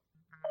go.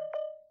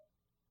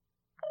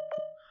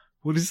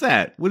 What is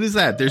that? What is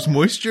that? There's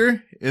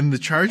moisture in the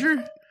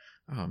charger?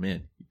 Oh,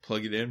 man. You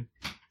plug it in,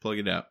 plug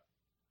it out.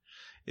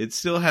 It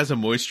still has a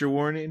moisture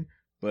warning,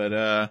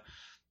 but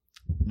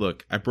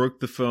look, I broke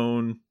the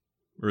phone,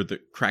 or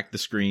cracked the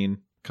screen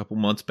a couple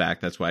months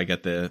back. That's why I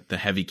got the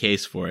heavy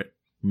case for it.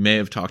 May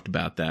have talked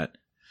about that.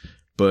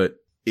 But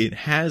it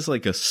has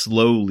like a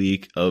slow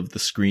leak of the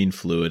screen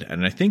fluid,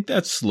 and I think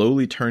that's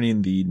slowly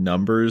turning the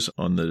numbers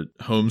on the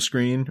home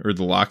screen or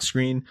the lock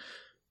screen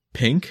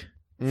pink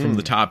from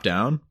the top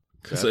down,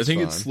 because I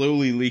think it's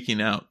slowly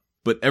leaking out.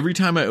 But every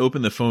time I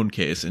open the phone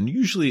case, and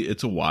usually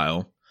it's a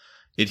while,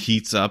 it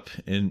heats up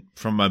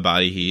from my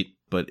body heat,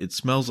 but it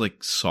smells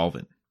like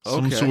solvent.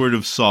 Some sort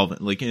of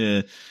solvent, like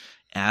a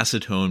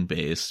acetone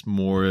base,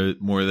 more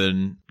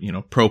than,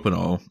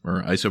 propanol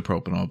or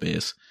isopropanol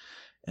base.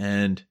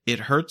 And it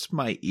hurts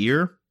my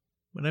ear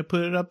when I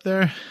put it up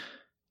there,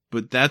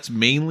 but that's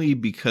mainly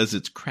because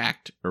it's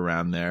cracked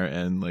around there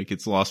and like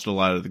it's lost a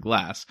lot of the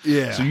glass.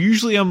 Yeah. So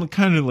usually I'm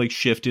kind of like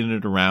shifting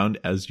it around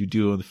as you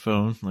do on the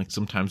phone. Like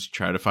sometimes you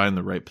try to find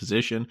the right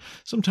position.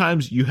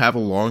 Sometimes you have a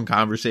long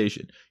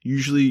conversation.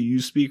 Usually you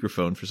use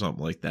speakerphone for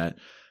something like that.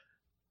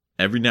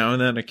 Every now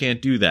and then I can't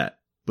do that,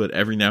 but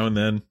every now and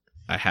then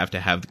I have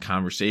to have the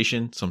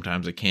conversation.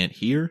 Sometimes I can't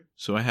hear,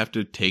 so I have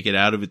to take it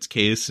out of its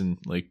case and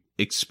like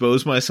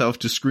expose myself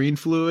to screen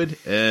fluid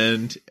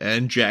and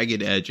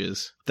jagged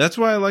edges. That's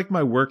why I like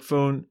my work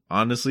phone,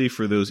 honestly,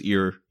 for those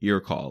ear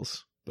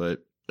calls. But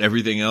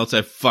everything else,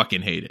 I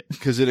fucking hate it.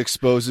 Because it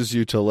exposes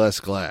you to less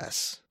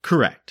glass.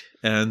 Correct.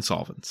 And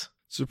solvents.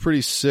 It's a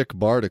pretty sick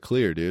bar to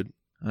clear, dude.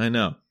 I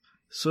know.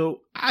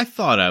 So I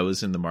thought I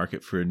was in the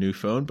market for a new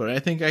phone, but I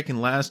think I can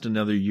last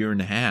another year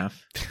and a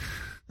half.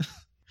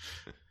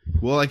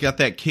 Well, I got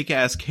that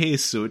kick-ass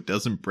case so it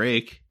doesn't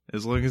break.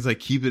 As long as I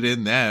keep it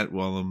in that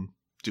while I'm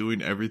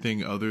doing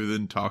everything other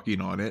than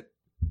talking on it,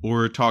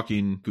 or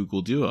talking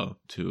Google Duo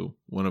to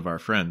one of our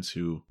friends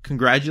who,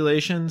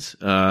 congratulations,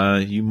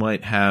 you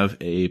might have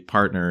a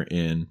partner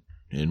in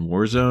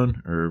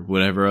Warzone or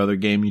whatever other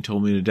game you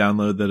told me to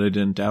download that I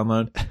didn't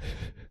download.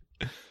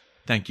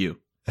 Thank you.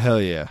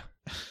 Hell yeah.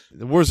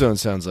 The Warzone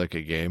sounds like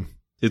a game.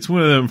 It's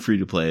one of them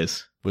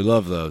free-to-plays. We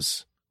love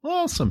those.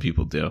 Well, some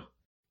people do.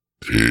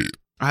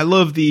 I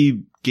love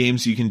the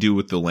games you can do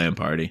with the LAN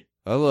party.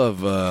 I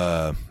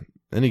love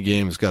any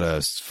game that's got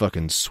a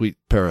fucking sweet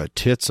pair of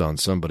tits on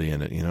somebody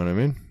in it, you know what I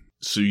mean?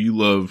 So you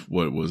love,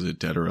 what was it,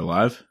 Dead or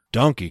Alive?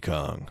 Donkey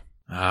Kong.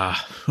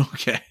 Ah,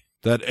 okay.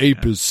 That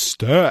ape is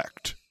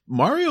stacked.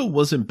 Mario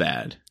wasn't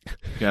bad,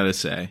 gotta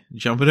say.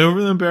 Jumping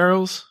over them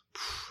barrels?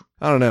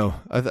 I don't know.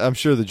 I'm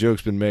sure the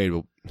joke's been made,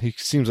 but he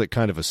seems like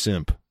kind of a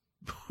simp.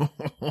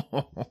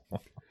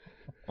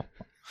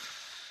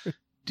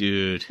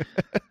 Dude.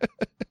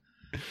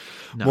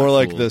 More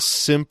like the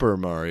simper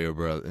Mario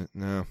brother.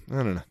 No, I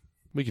don't know.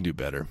 We can do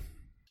better.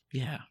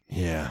 Yeah.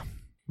 Yeah.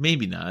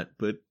 Maybe not,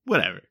 but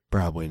whatever.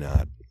 Probably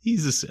not.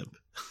 He's a simp.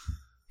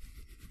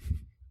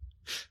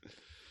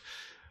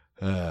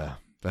 But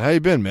how you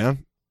been,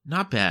 man?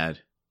 Not bad.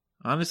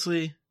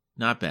 honestly,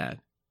 not bad.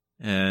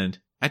 And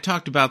I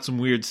talked about some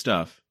weird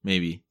stuff,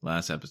 maybe,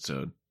 last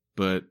episode.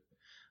 But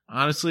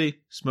honestly,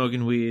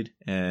 smoking weed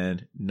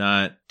and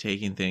not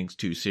taking things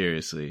too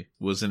seriously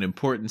was an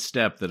important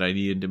step that I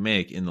needed to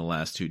make in the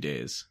last 2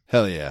 days.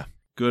 Hell yeah.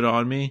 Good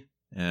on me,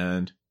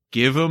 and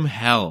give 'em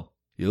hell.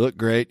 You look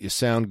great. You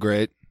sound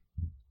great.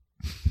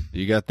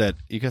 You got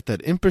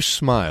that impish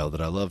smile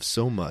that I love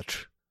so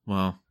much.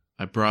 Well,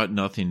 I brought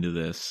nothing to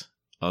this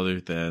other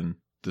than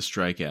the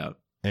strikeout.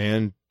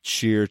 And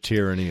sheer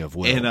tyranny of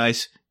will.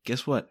 And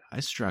guess what?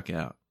 I struck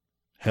out.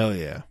 Hell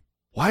yeah.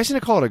 Why isn't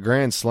it called a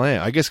grand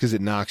slam? I guess because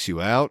it knocks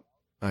you out.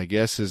 I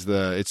guess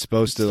it's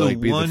supposed to like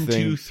be the thing.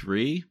 1, 2,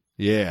 3.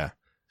 Yeah.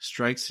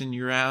 Strikes and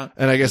you're out.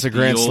 And I guess a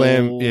grand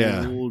slam,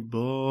 yeah.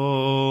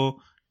 Ball.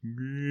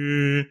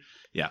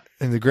 Yeah.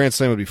 And the grand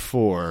slam would be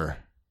 4.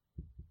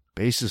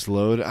 Bases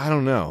loaded. I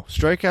don't know.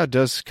 Strikeout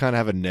does kind of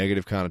have a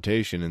negative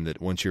connotation in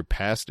that once you're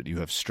past it, you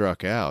have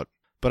struck out.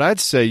 But I'd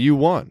say you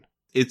won.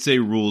 It's a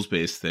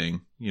rules-based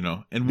thing,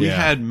 and we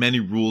had many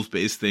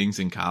rules-based things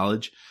in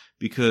college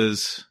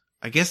because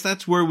I guess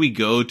that's where we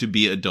go to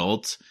be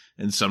adults.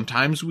 And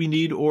sometimes we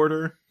need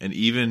order, and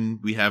even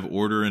we have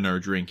order in our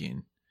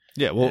drinking.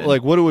 Yeah, well,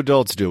 like what do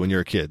adults do when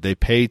you're a kid? They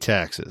pay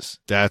taxes.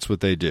 That's what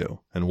they do.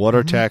 And what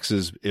are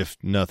taxes if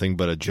nothing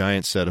but a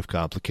giant set of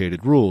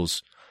complicated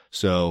rules?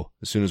 So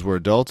as soon as we're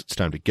adults, it's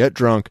time to get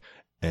drunk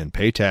and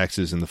pay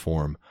taxes in the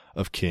form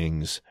of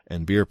kings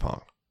and beer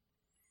pong.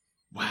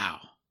 Wow.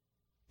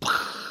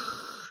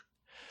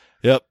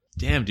 Yep.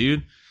 Damn,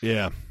 dude.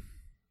 Yeah.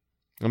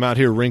 I'm out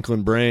here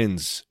wrinkling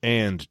brains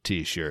and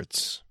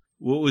T-shirts.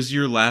 What was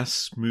your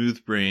last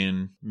Smooth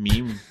Brain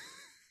meme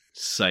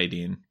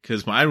sighting?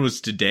 Because mine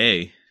was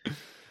today,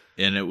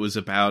 and it was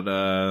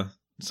about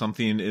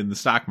something in the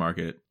stock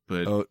market.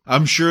 But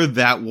I'm sure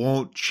that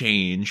won't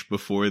change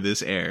before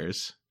this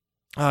airs.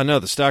 Oh, no,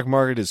 the stock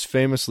market is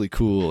famously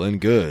cool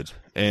and good,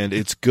 and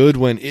it's good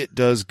when it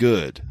does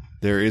good.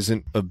 There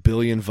isn't a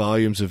billion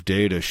volumes of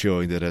data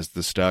showing that as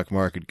the stock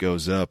market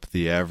goes up,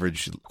 the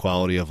average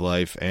quality of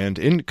life and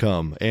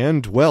income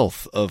and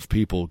wealth of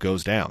people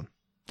goes down.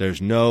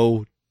 There's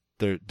no,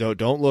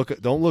 don't look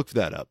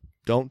that up.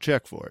 Don't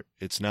check for it.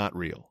 It's not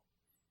real.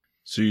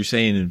 So you're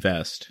saying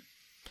invest.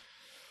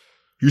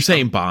 You're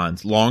saying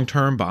bonds,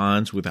 long-term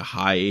bonds with a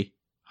high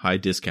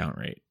discount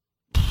rate.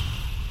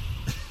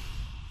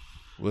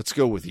 Let's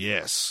go with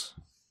yes.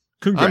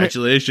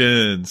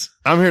 Congratulations.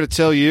 I'm here to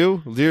tell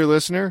you, dear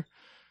listener,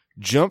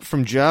 jump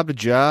from job to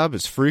job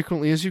as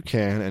frequently as you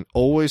can and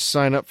always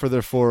sign up for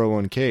their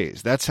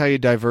 401ks. That's how you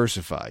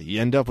diversify.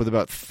 You end up with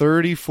about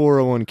 30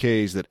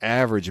 401ks that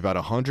average about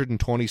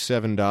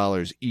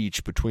 $127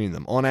 each between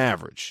them, on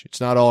average.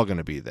 It's not all going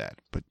to be that,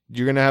 but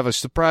you're going to have a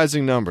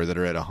surprising number that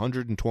are at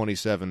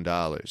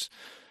 $127.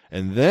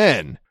 And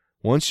then,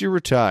 once you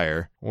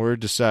retire or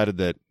decided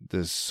that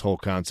this whole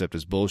concept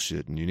is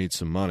bullshit and you need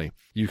some money,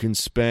 you can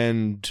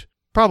spend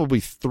probably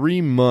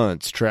 3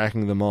 months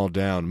tracking them all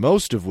down,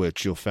 most of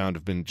which you'll find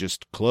have been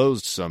just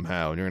closed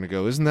somehow. And you're going to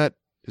go, isn't that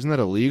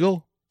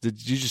illegal?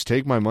 Did you just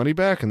take my money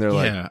back? And they're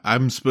like, yeah,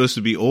 I'm supposed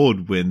to be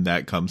old when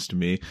that comes to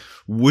me.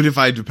 What if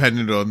I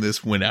depended on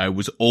this when I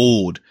was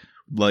old,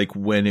 like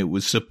when it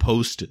was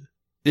supposed to?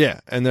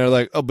 Yeah, and they're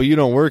like, oh, but you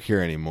don't work here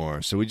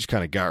anymore, so we just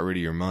kind of got rid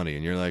of your money.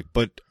 And you're like,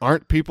 but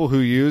aren't people who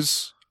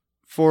use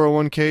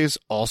 401ks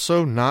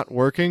also not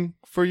working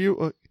for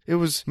you? It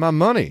was my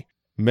money.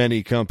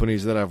 Many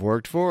companies that I've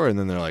worked for, and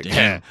then they're like,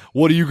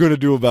 what are you going to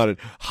do about it?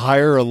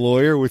 Hire a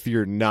lawyer with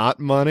your not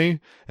money?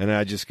 And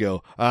I just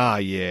go,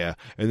 yeah.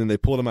 And then they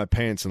pull down my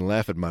pants and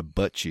laugh at my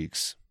butt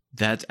cheeks.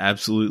 That's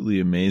absolutely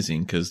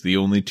amazing, because the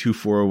only 2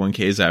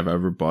 401ks I've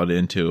ever bought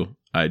into,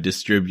 I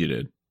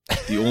distributed.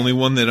 The only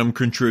one that I'm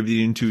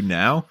contributing to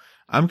now,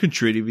 I'm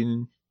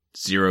contributing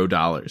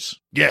 $0.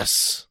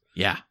 Yes.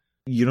 Yeah.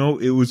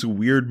 It was a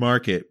weird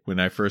market when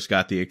I first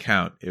got the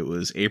account. It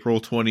was April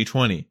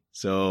 2020.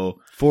 So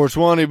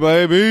 420,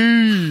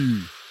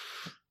 baby.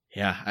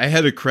 Yeah, I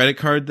had a credit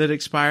card that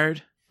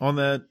expired on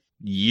that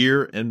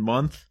year and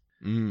month.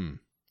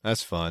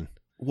 That's fun.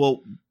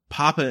 Well,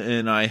 Papa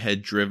and I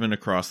had driven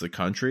across the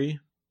country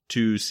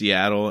to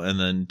Seattle and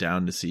then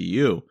down to see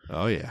you.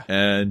 Oh, yeah.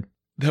 And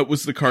that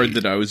was the card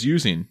that I was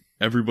using.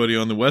 Everybody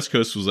on the West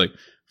Coast was like,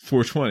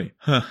 420.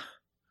 Huh.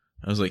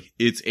 I was like,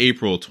 it's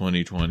April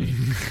 2020.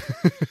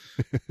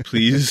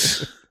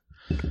 Please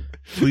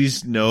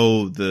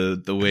know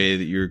the way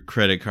that your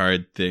credit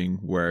card thing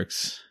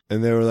works.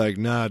 And they were like,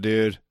 nah,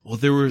 dude. Well,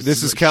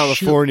 this is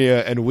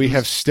California, and we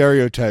have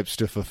stereotypes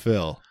to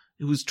fulfill.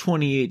 It was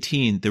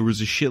 2018. There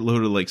was a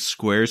shitload of like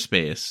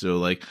Squarespace. So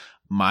like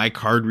my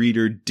card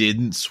reader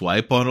didn't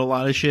swipe on a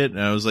lot of shit. And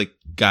I was like,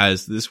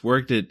 guys, this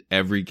worked at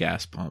every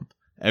gas pump.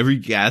 Every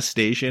gas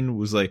station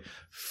was like,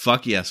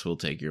 fuck yes, we'll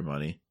take your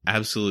money.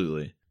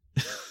 Absolutely.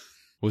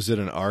 Was it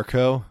an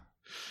Arco?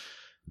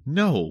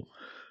 No.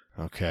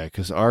 Okay,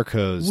 because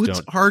Arcos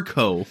What's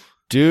Arco?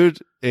 Dude,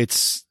 I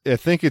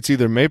think it's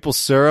either maple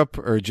syrup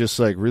or just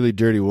like really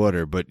dirty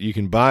water, but you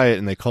can buy it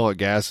and they call it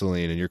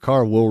gasoline and your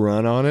car will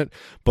run on it,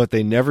 but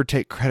they never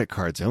take credit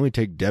cards. They only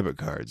take debit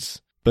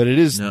cards. But it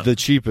is No. the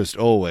cheapest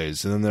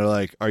always. And then they're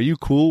like, are you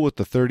cool with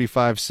the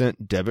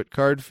 35-cent debit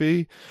card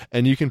fee?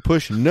 And you can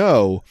push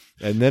no,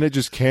 and then it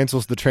just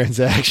cancels the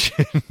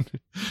transaction.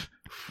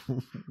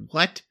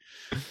 What?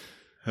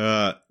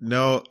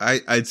 No,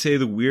 I'd say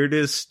the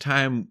weirdest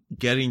time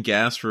getting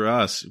gas for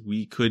us,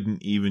 we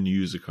couldn't even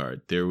use a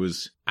card. There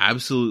was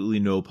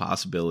absolutely no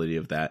possibility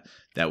of that.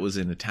 That was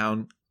in a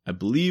town, I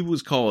believe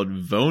was called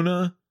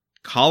Vona,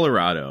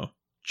 Colorado,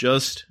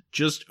 just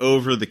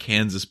over the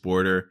Kansas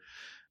border.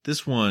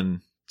 This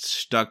one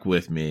stuck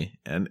with me,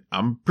 and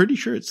I'm pretty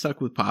sure it stuck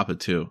with Papa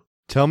too.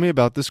 Tell me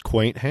about this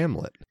quaint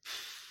hamlet.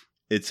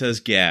 It says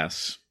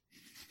gas.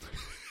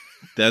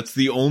 That's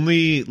the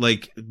only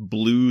like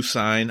blue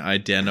sign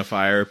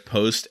identifier,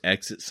 post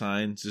exit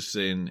sign, just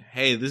saying,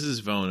 hey, this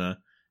is Vona.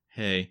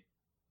 Hey,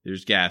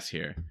 there's gas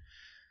here.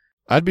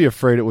 I'd be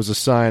afraid it was a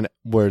sign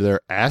where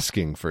they're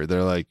asking for,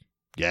 they're like,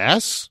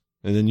 gas?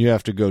 And then you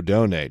have to go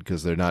donate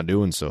because they're not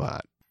doing so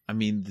hot. I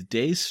mean, the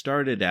day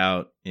started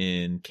out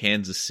in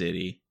Kansas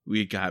City. We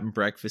had gotten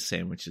breakfast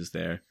sandwiches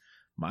there.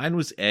 Mine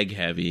was egg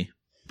heavy,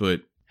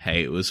 but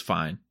hey, it was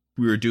fine.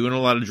 We were doing a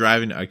lot of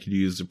driving. I could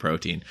use the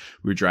protein.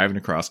 We were driving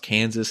across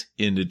Kansas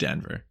into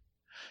Denver.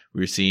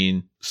 We were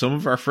seeing some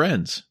of our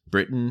friends,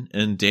 Britton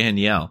and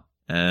Danielle,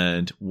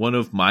 and one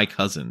of my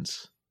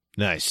cousins.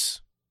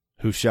 Nice.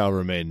 Who shall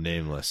remain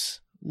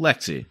nameless.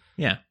 Lexi.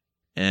 Yeah.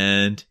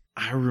 And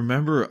I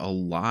remember a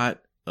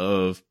lot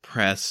of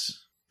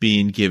press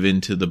being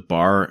given to the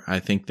bar, I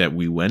think, that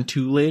we went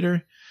to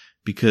later,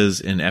 because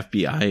an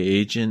FBI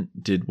agent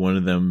did one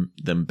of them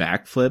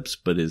backflips,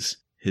 but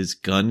his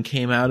gun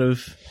came out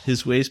of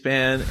his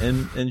waistband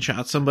and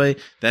shot somebody.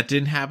 That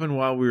didn't happen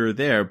while we were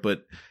there,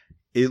 but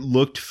it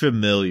looked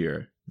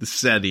familiar, the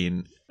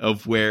setting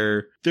of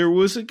where there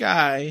was a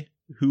guy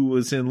who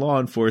was in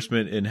law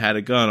enforcement and had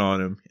a gun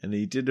on him, and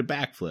he did a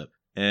backflip,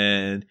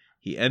 and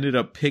he ended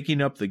up picking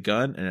up the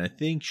gun and I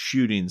think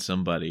shooting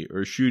somebody,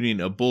 or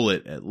shooting a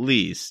bullet at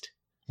least.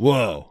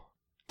 Whoa.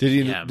 Did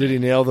he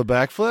nail the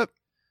backflip?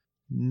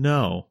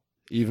 No.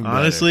 Even better.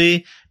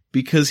 Honestly,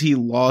 because he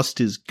lost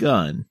his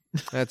gun.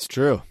 That's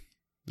true.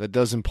 That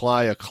does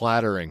imply a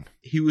clattering.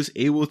 He was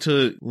able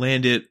to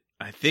land it,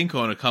 I think,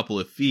 on a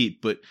couple of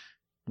feet, but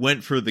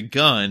went for the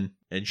gun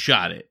and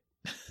shot it.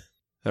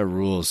 That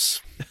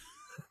rules.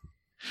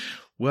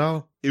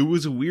 Well, it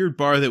was a weird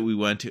bar that we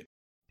went to.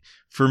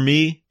 For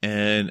me,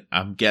 and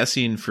I'm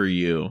guessing for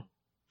you,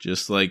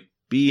 just like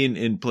being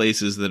in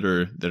places that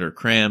are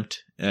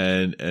cramped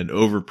and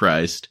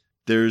overpriced,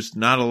 there's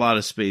not a lot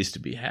of space to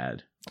be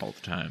had all the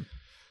time.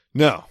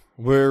 No,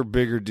 we're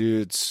bigger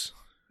dudes.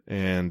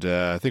 And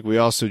I think we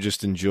also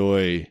just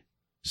enjoy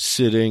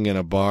sitting in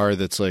a bar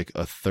that's like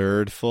a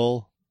third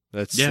full.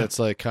 That's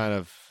like kind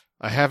of,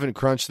 I haven't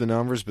crunched the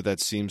numbers, but that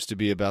seems to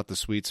be about the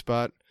sweet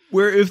spot.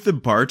 Where if the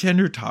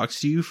bartender talks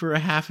to you for a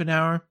half an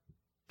hour,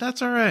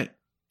 that's all right.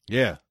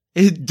 Yeah.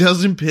 It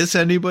doesn't piss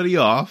anybody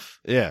off.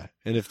 Yeah.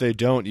 And if they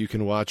don't, you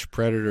can watch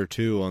Predator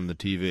 2 on the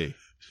TV.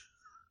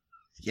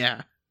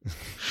 Yeah.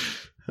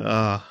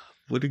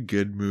 What a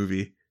good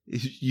movie.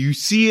 You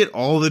see it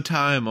all the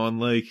time on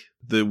like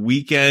the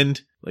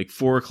weekend, like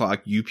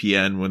 4:00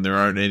 UPN when there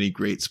aren't any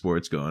great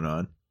sports going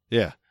on.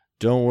 Yeah.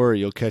 Don't worry,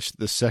 you'll catch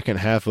the second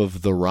half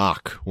of The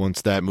Rock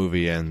once that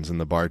movie ends and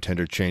the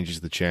bartender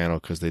changes the channel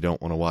because they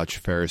don't want to watch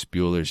Ferris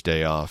Bueller's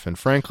Day Off. And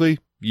frankly,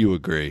 you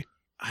agree.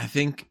 I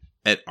think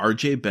at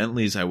RJ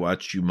Bentley's I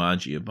watched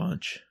Jumanji a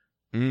bunch.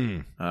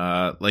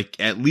 Like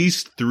at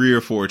least 3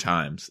 or 4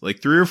 times.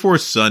 Like 3 or 4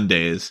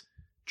 Sundays,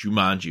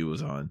 Jumanji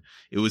was on.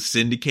 It was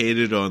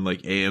syndicated on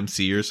like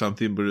AMC or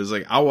something, but it was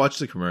like, I'll watch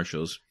the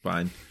commercials,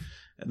 fine.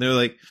 And they're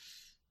like,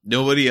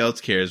 nobody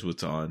else cares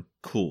what's on.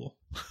 Cool.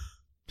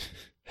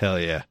 Hell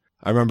yeah.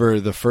 I remember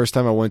the first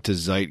time I went to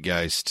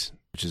Zeitgeist,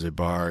 which is a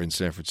bar in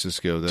San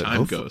Francisco that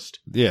Time Ghost.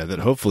 Yeah, that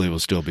hopefully will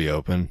still be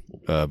open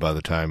by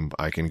the time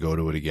I can go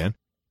to it again.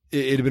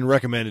 It had been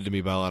recommended to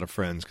me by a lot of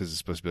friends because it's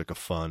supposed to be like a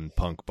fun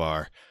punk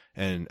bar.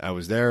 And I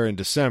was there in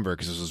December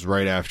because this was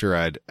right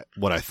after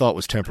what I thought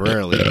was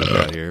temporarily moved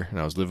out here.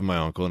 And I was living with my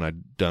uncle, and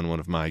I'd done one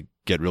of my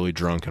get really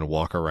drunk and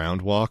walk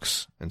around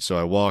walks. And so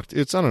I walked,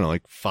 it's, I don't know,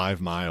 like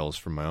 5 miles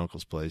from my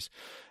uncle's place.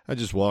 I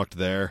just walked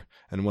there.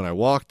 And when I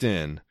walked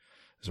in, it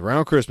was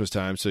around Christmas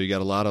time. So you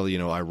got a lot of,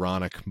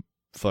 ironic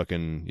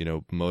fucking,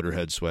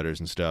 Motorhead sweaters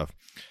and stuff.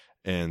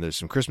 And there's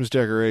some Christmas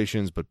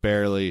decorations, but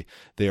barely.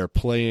 They are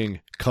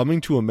playing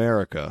Coming to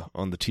America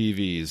on the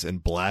TVs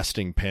and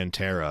blasting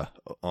Pantera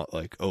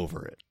like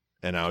over it.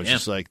 And I was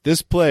just like,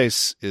 this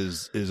place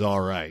is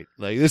all right.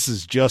 Like, this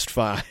is just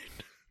fine.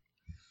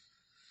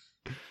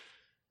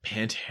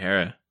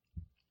 Pantera.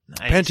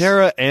 Nice.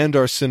 Pantera and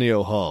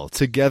Arsenio Hall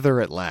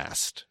together at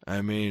last.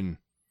 I mean,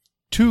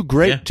 2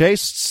 great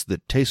tastes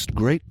that taste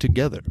great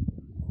together.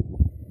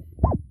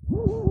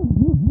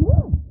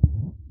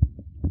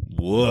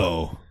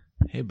 Whoa.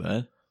 Hey,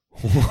 bud.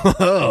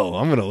 Whoa,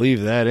 I'm going to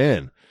leave that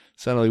in.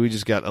 Sounded like we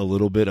just got a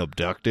little bit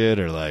abducted,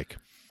 or like,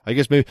 I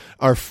guess maybe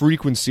our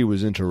frequency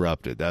was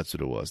interrupted. That's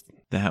what it was.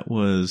 That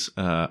was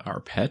our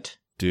pet.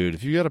 Dude,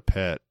 if you got a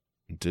pet,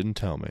 didn't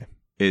tell me.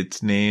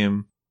 Its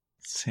name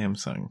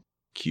Samsung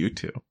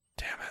Q2.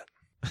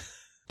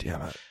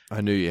 Damn it.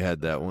 I knew you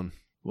had that one.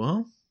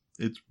 Well,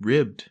 it's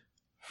ribbed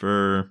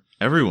for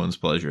everyone's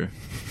pleasure,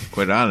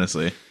 quite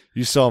honestly.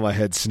 You saw my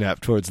head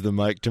snap towards the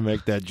mic to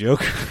make that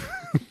joke.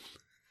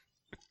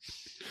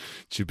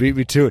 You beat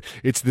me to it.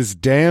 It's this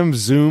damn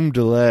Zoom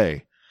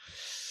delay.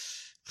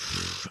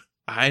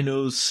 I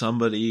know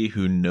somebody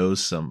who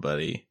knows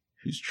somebody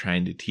who's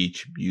trying to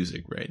teach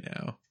music right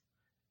now.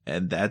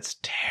 And that's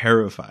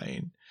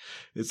terrifying.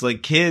 It's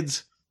like,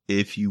 kids,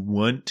 if you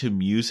want to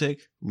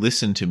music,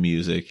 listen to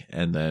music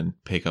and then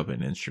pick up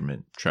an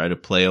instrument. Try to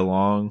play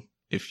along.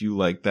 If you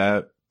like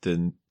that,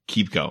 then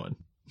keep going.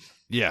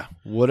 Yeah.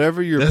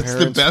 Whatever your That's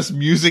parents... the best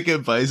music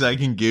advice I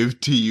can give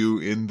to you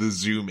in the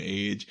Zoom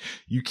age.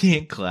 You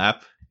can't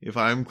clap. If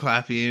I'm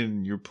clapping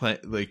and you're playing,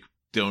 like,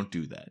 don't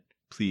do that.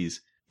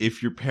 Please.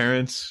 If your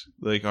parents,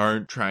 like,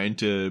 aren't trying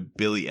to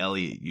Billy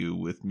Elliot you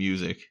with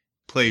music,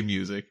 play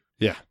music.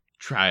 Yeah.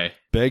 Try.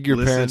 Beg your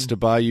Listen. parents to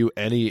buy you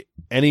any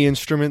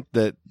instrument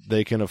that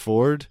they can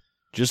afford.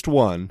 Just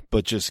one,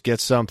 but just get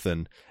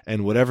something.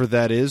 And whatever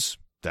that is,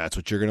 that's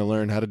what you're going to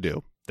learn how to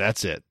do.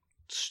 That's it.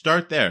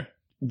 Start there.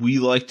 We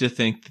like to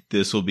think that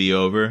this will be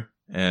over.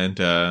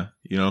 And,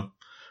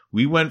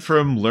 we went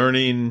from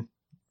learning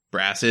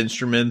brass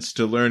instruments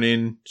to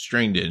learning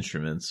stringed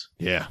instruments.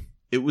 Yeah.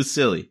 It was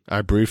silly.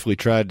 I briefly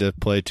tried to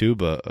play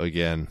tuba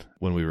again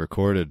when we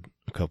recorded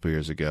a couple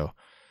years ago.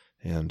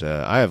 And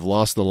I have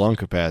lost the lung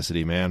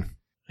capacity, man.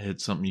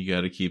 It's something you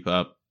got to keep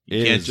up. You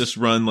It can't is. just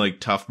run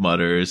like Tough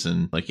Mudders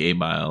and like 8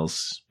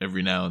 miles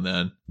every now and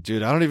then.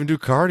 Dude, I don't even do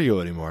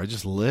cardio anymore. I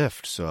just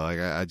lift. So like,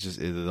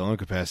 the lung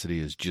capacity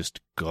is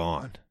just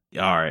gone.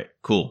 All right,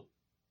 cool.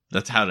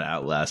 That's how to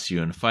outlast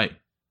you in a fight.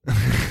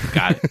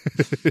 Got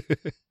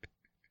it.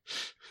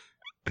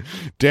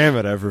 Damn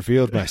it, I've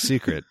revealed my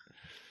secret.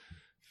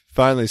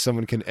 Finally,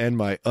 someone can end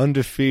my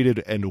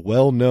undefeated and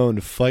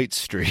well-known fight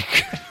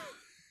streak.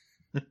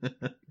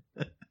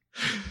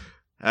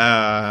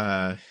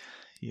 I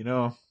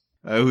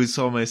always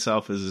saw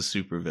myself as a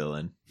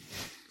supervillain.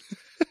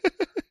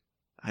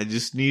 I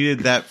just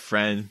needed that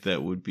friend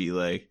that would be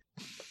like,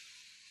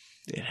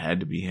 it had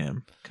to be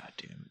him. God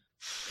damn it.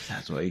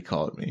 That's why he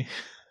called me.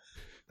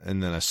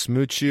 And then I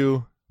smooch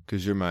you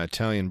because you're my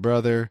Italian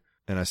brother.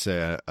 And I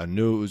say, I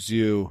knew it was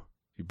you.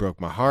 You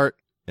broke my heart.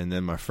 And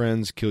then my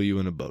friends kill you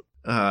in a boat.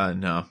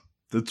 No.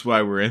 That's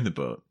why we're in the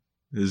boat.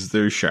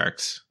 They're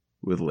sharks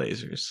with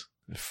lasers.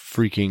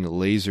 Freaking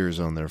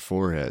lasers on their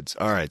foreheads.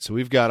 All right, so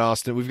we've got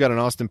Austin. We've got an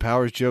Austin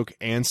Powers joke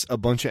and a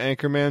bunch of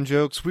Anchorman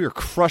jokes. We are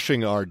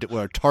crushing our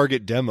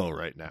target demo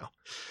right now.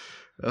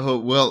 Oh,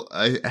 well,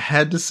 I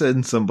had to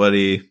send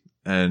somebody,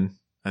 and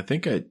I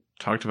think I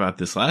talked about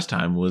this last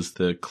time, was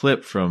the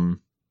clip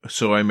from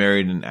So I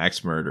Married an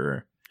Axe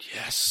Murderer.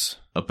 Yes.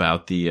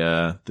 About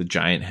the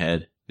giant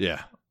head.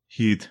 Yeah.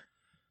 He's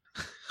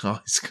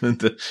going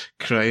to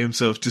cry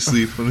himself to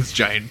sleep on his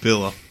giant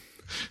pillow.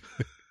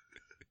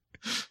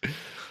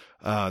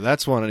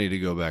 That's one I need to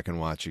go back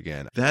and watch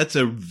again. That's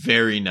a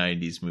very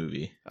 90s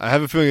movie. I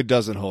have a feeling it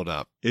doesn't hold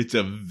up. It's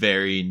a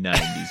very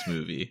 90s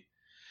movie.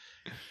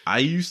 I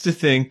used to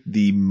think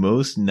the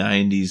most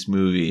 90s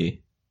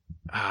movie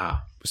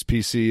Was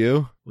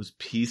PCU? was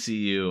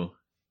PCU.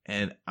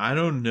 And I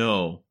don't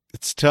know.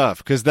 It's tough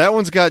because that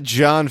one's got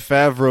Jon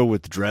Favreau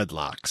with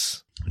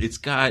dreadlocks. It's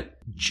got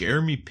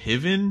Jeremy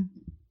Piven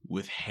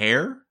with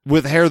hair.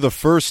 With hair the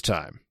first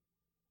time.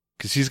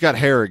 Because he's got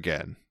hair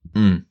again.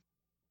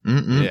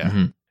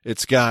 Yeah.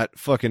 It's got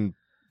fucking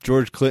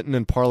George Clinton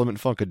and Parliament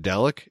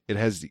Funkadelic. It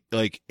has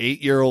like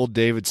 8-year-old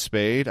David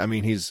Spade. I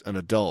mean, he's an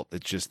adult.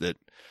 It's just that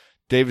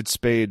David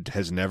Spade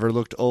has never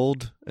looked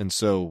old. And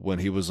so when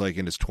he was like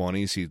in his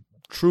 20s, he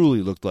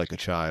truly looked like a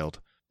child.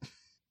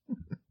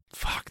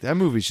 Fuck, that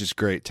movie's just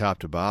great top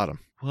to bottom.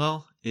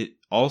 Well, it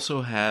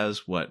also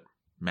has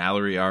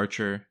Mallory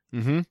Archer.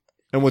 Mm-hmm.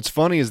 And what's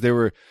funny is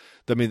the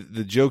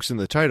jokes in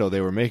the title,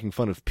 they were making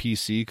fun of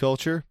PC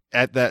culture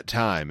at that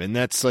time. And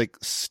that's like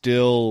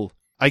still,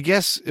 I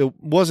guess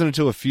it wasn't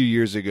until a few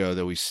years ago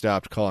that we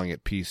stopped calling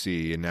it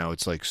PC and now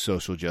it's like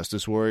social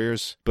justice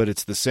warriors. But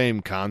it's the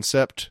same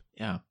concept.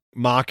 Yeah.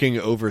 Mocking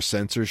over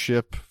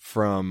censorship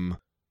from,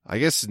 I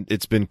guess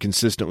it's been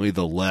consistently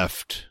the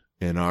left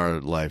in our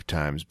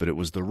lifetimes, but it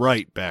was the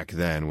right back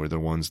then were the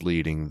ones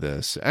leading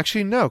this.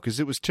 Actually, no, because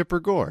it was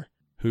Tipper Gore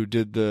who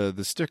did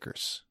the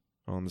stickers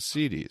on the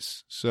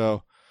CDs.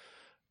 So,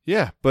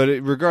 yeah, but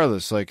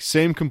regardless, like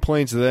same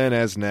complaints then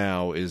as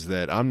now is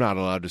that I'm not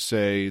allowed to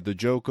say the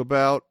joke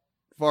about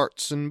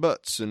farts and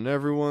butts and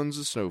everyone's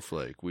a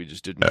snowflake. We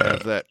just didn't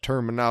have that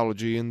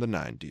terminology in the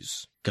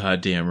 90s.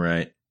 Goddamn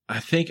right.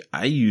 I think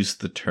I used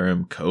the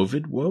term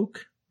COVID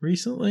woke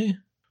recently.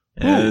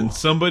 And Ooh.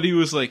 somebody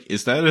was like,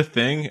 is that a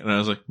thing? And I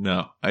was like,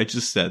 no, I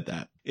just said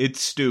that. It's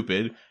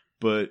stupid,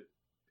 but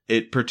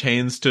it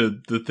pertains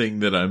to the thing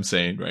that I'm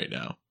saying right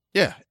now.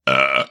 Yeah.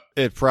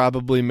 It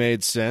probably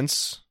made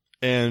sense.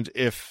 And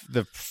if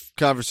the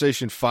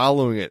conversation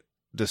following it,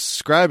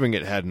 describing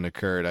it hadn't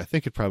occurred, I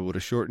think it probably would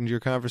have shortened your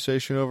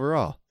conversation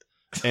overall.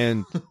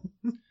 And,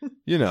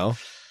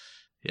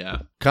 Yeah.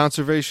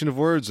 Conservation of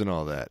words and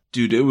all that.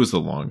 Dude, it was a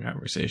long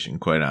conversation,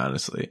 quite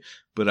honestly.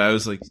 But I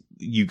was like,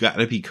 you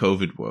gotta be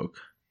COVID woke.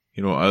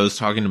 You know, I was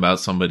talking about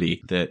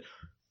somebody that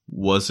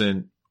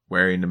wasn't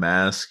wearing a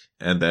mask,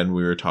 and then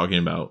we were talking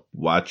about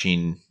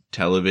watching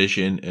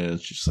television, and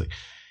it's just like,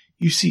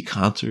 you see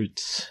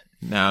concerts,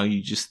 now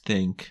you just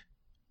think,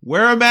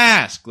 wear a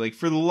mask, like,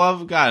 for the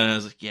love of God. And I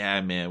was like,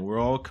 yeah, man, we're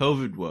all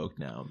COVID woke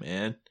now,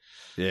 man.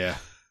 Yeah.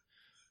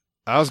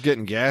 I was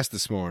getting gas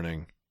this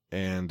morning,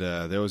 and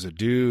there was a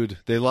dude.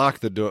 They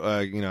locked the door.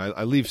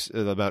 I leave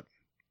about,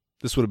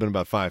 this would have been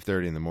about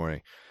 5:30 in the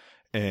morning.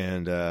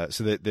 And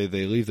so they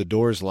leave the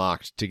doors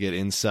locked to get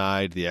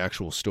inside the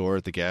actual store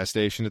at the gas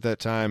station at that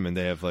time. And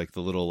they have like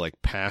the little like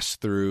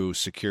pass-through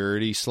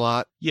security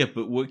slot. Yeah,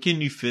 but what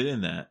can you fit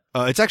in that?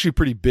 It's actually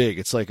pretty big.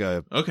 It's like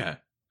a... Okay.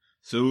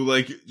 So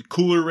like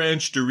Cooler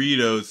Ranch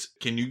Doritos,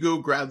 can you go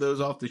grab those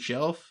off the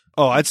shelf?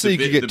 Oh, I'd say you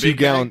could get 2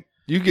 gallon. Bag?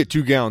 You can get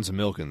 2 gallons of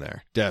milk in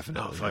there,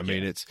 definitely. Oh, I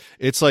mean,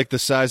 it's like the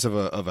size of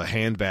a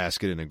hand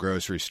basket in a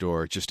grocery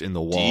store, just in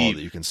the wall Deep.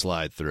 that you can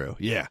slide through.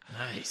 Yeah,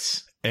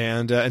 Nice.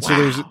 and Wow.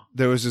 so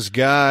there was this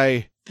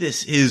guy.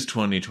 This is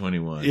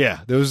 2021.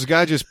 Yeah, there was a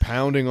guy just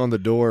pounding on the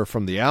door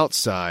from the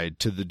outside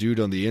to the dude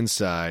on the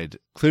inside,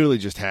 clearly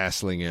just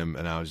hassling him.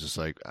 And I was just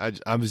like,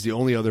 I was the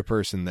only other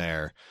person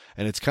there,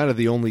 and it's kind of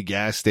the only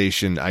gas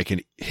station I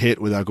can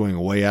hit without going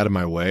way out of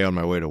my way on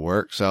my way to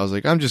work. So I was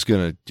like, I'm just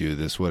gonna do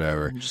this,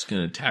 whatever. I'm just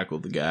gonna tackle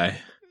the guy.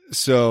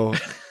 So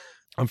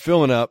I'm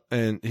filling up,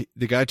 and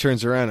the guy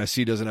turns around. I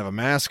see he doesn't have a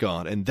mask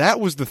on, and that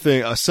was the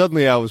thing.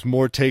 Suddenly, I was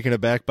more taken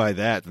aback by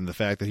that than the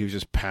fact that he was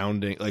just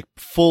pounding, like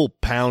full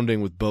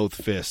pounding with both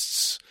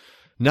fists,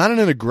 not in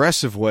an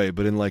aggressive way,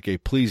 but in like a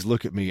please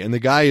look at me. And the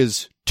guy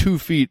is 2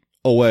 feet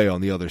away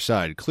on the other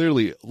side,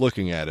 clearly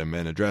looking at him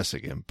and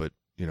addressing him, but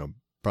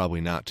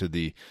probably not to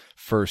the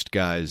first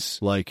guy's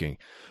liking.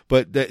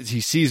 But he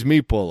sees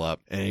me pull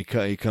up, and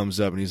he comes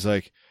up and he's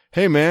like,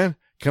 "Hey, man,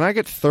 can I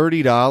get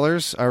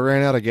 $30? I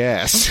ran out of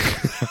gas."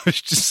 I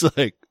was just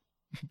like,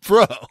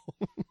 bro,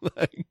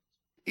 like,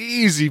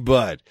 easy,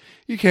 bud.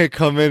 You can't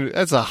come in.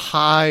 That's a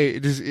high.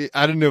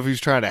 I didn't know if he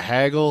was trying to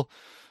haggle.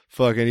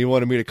 Fucking, he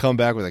wanted me to come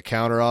back with a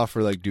counter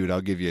offer. Like, dude,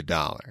 I'll give you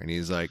 $1. And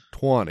he's like,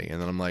 20. And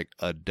then I'm like,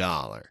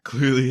 $1.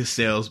 Clearly a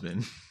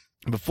salesman.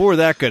 Before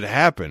that could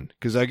happen,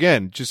 because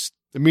again, just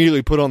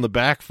immediately put on the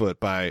back foot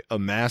by a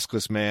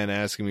maskless man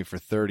asking me for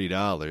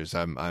 $30.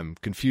 I'm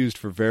confused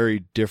for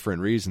very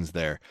different reasons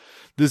there.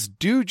 This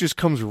dude just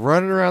comes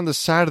running around the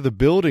side of the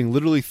building,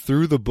 literally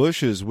through the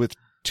bushes, with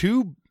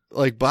 2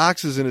 like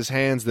boxes in his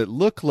hands that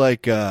look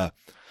like a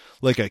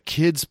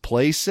kid's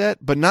play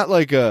set, but not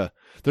like they're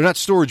not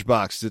storage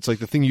boxes. It's like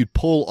the thing you'd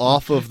pull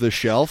off of the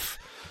shelf.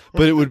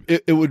 But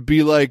it would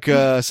be like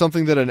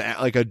something that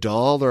like a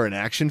doll or an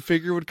action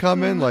figure would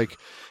come in. Like,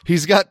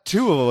 he's got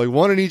 2 of them, like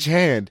 1 in each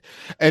hand,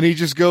 and he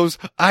just goes,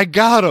 "I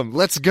got him,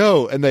 let's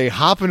go," and they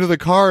hop into the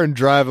car and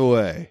drive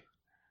away.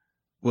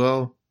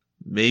 Well,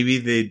 maybe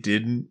they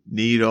didn't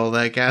need all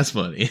that gas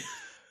money.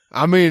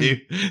 I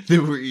mean, they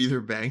were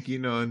either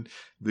banking on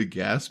the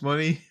gas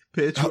money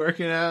pitch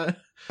working out.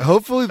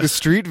 Hopefully the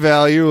street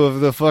value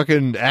of the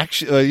fucking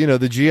action,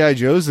 the G.I.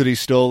 Joes that he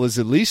stole is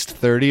at least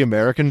 $30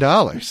 American.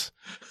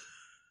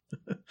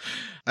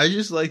 I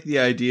just like the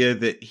idea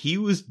that he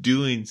was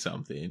doing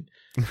something.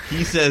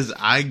 He says,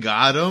 "I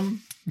got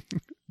him."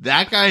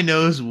 That guy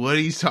knows what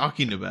he's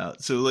talking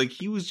about. So, like,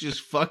 he was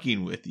just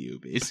fucking with you,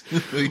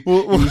 basically. He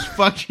was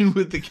fucking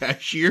with the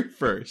cashier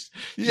first.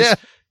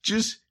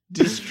 Just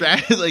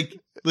distracted,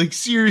 like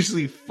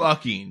seriously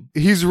fucking.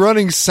 He's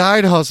running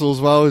side hustles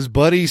while his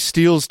buddy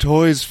steals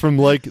toys from,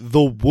 like,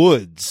 the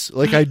woods.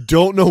 Like, I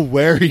don't know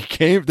where he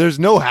came. There's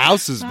no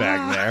houses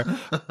back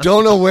there.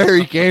 Don't know where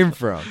he came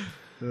from.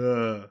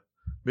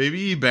 Maybe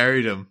he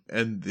buried him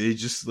and they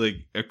just like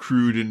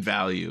accrued in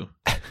value.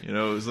 It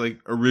was like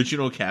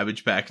original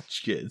Cabbage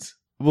Patch Kids.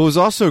 What was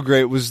also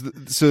great was,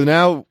 so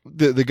now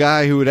the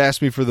guy who had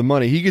asked me for the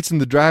money, he gets in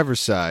the driver's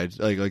side,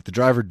 like the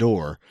driver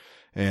door,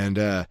 and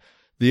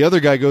the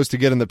other guy goes to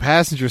get on the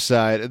passenger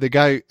side. The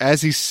guy,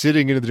 as he's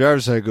sitting in the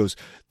driver's side, goes,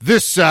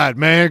 "This side,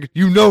 man,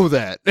 you know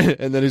that."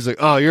 And then he's like,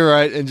 "Oh, you're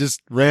right," and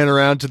just ran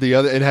around to the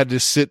other and had to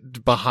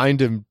sit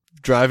behind him,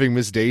 driving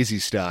Miss Daisy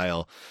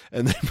style,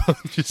 and they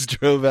both just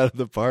drove out of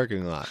the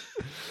parking lot.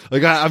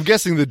 Like, I'm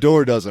guessing the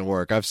door doesn't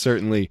work. I've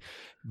certainly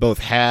both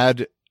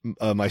had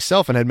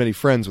myself and had many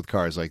friends with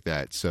cars like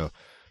that. So,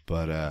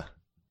 but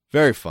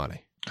very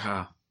funny.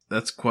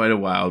 That's quite a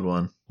wild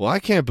one. Well, I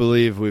can't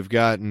believe we've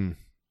gotten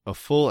a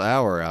full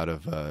hour out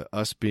of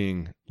us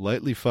being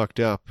lightly fucked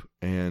up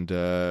and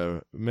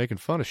making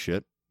fun of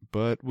shit,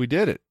 but we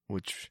did it,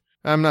 which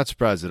I'm not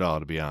surprised at all,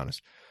 to be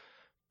honest.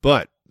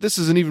 But this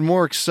is an even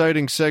more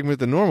exciting segment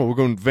than normal. We're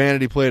going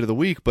Vanity Plate of the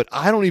Week, but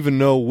I don't even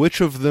know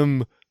which of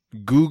them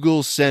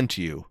Google sent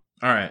you.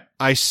 All right.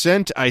 I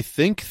sent, I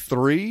think,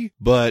 3,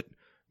 but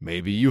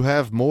maybe you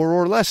have more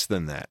or less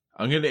than that.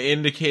 I'm going to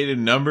indicate a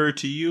number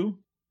to you.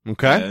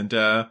 Okay. And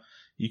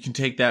you can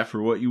take that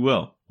for what you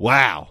will.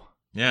 Wow.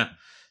 Yeah.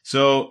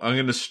 So I'm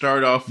going to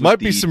start off with might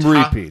be some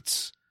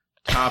repeats.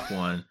 Top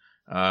one.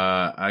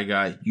 I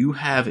got, you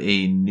have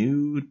a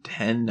new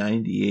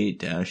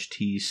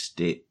 1098-T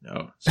state.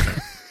 Oh,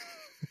 sorry.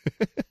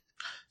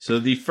 So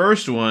the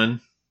first one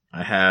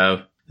I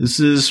have, this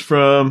is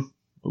from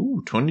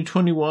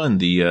 2021,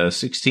 the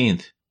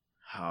 16th.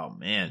 Oh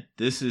man,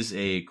 this is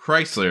a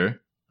Chrysler.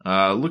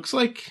 Looks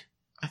like,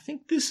 I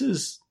think this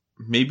is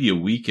maybe a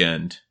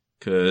weekend,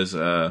 because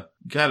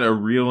got a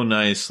real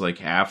nice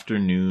like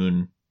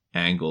afternoon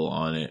angle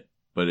on it.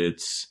 But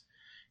it's,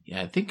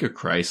 I think a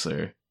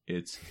Chrysler.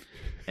 It's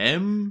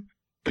M.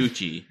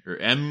 Gucci or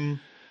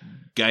M.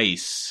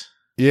 Geis.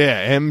 Yeah,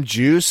 M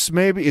Juice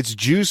maybe. It's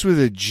juice with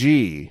a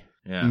G.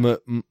 Yeah.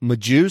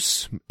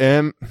 Juice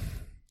M.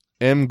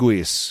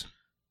 Guis.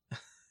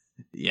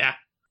 Yeah.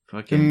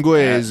 Fucking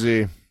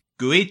Guisi.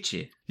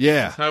 Guici.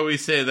 Yeah. That's how we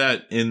say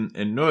that in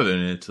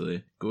northern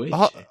Italy.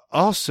 Guici.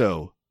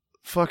 Also,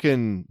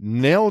 fucking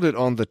nailed it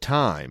on the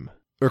time.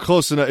 Or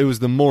close enough. It was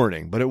the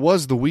morning, but it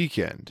was the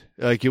weekend.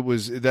 Like that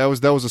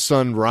was a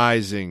sun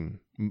rising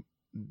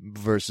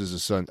versus a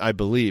sun, I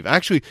believe.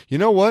 Actually, you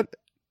know what?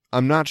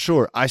 I'm not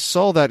sure. I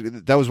saw that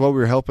was while we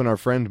were helping our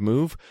friend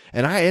move,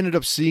 and I ended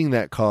up seeing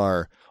that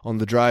car on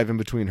the drive in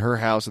between her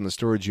house and the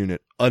storage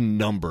unit a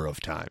number of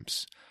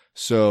times.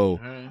 So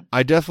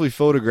I definitely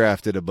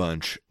photographed it a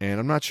bunch, and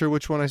I'm not sure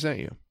which one I sent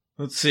you.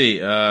 Let's see.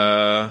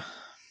 Oh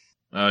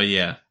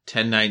yeah,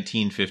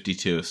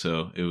 10/19/52.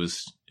 So it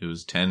was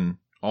 10,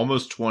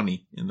 almost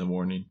 20 in the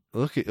morning.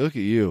 Look at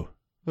you.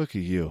 Look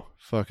at you.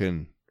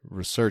 Fucking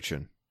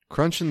researching.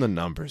 Crunching the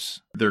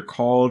numbers. They're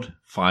called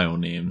file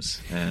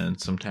names,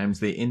 and sometimes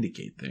they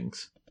indicate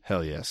things.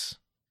 Hell yes.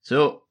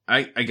 So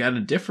I got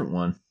a different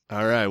one.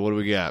 All right, what do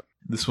we got?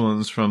 This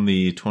one's from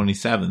the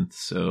 27th,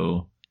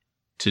 so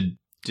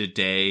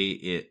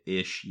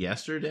today-ish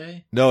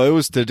yesterday? No, it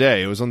was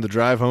today. It was on the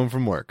drive home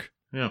from work.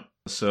 Yeah.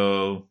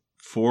 So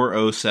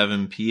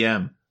 4:07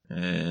 p.m.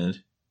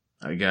 and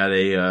I got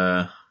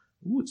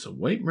it's a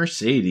white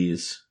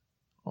Mercedes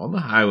on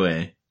the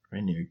highway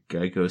right near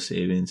Geico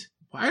Savings.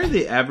 Why are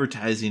they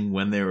advertising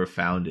when they were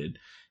founded?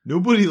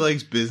 Nobody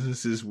likes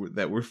businesses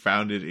that were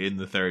founded in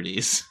the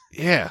 30s.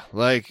 Yeah,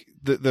 like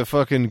the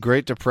fucking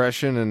Great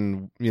Depression,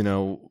 and you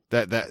know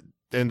that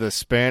and the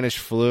Spanish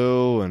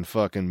flu, and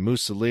fucking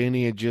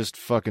Mussolini had just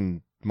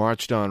fucking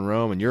marched on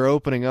Rome, and you're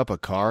opening up a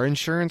car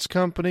insurance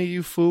company,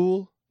 you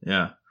fool.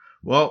 Yeah.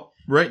 Well,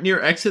 right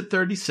near exit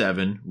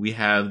 37, we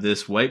have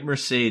this white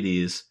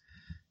Mercedes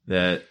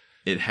that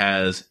it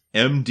has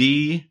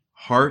MD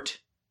Heart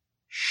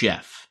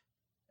Chef.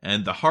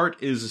 And the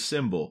heart is a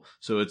symbol,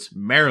 so it's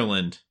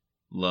Maryland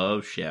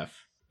Love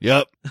Chef.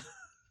 Yep,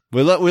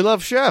 we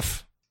love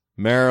Chef.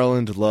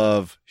 Maryland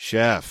Love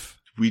Chef.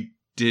 We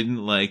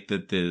didn't like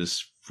that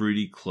this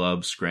fruity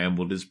club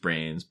scrambled his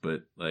brains,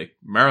 but like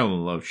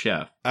Maryland Love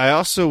Chef. I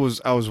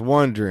was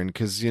wondering,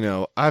 because you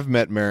know I've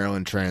met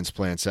Maryland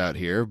transplants out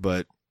here,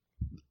 but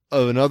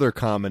another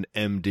common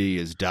MD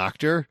is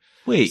doctor.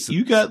 Wait,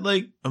 you got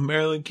like a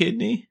Maryland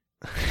kidney?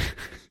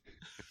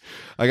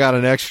 I got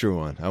an extra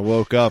one. I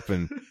woke up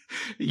and...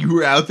 You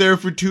were out there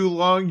for too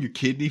long, your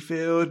kidney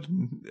failed,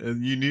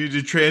 and you needed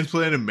to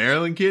transplant a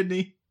Maryland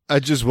kidney? I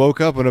just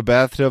woke up in a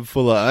bathtub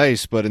full of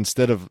ice, but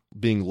instead of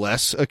being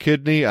less a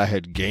kidney, I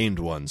had gained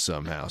one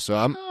somehow. So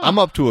I'm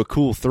up to a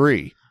cool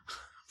 3,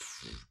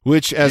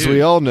 which, as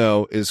we all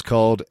know, is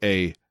called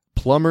a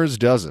plumber's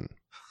dozen.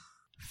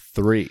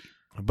 3.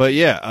 But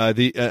yeah,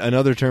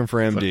 another term for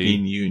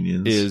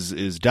MD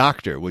is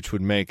doctor, which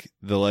would make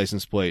the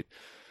license plate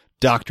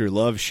Dr.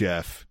 Love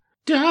Chef.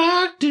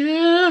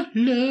 Dr.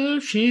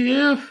 Love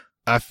Chef.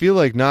 I feel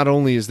like not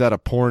only is that a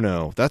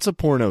porno, that's a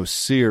porno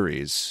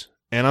series.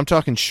 And I'm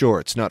talking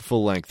shorts, not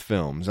full-length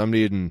films. I'm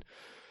needing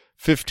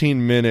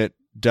 15-minute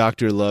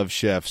Dr. Love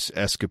Chef's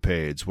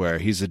escapades where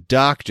he's a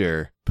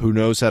doctor who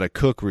knows how to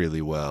cook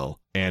really well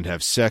and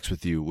have sex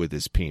with you with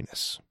his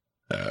penis.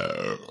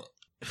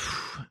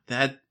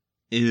 That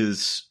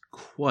is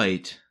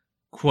quite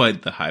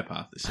the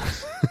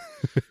hypothesis.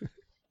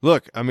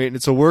 Look, I mean,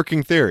 it's a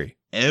working theory.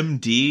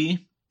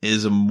 MD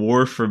is a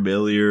more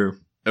familiar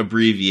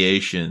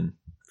abbreviation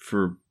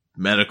for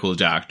medical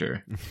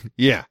doctor.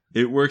 Yeah.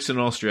 It works in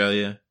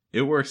Australia.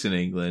 It works in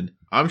England.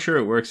 I'm sure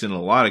it works in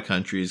a lot of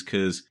countries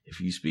because if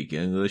you speak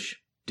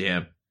English,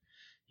 damn,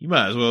 you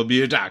might as well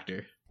be a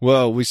doctor.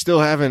 Well, we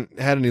still haven't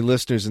had any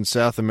listeners in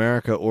South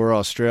America or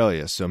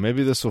Australia, so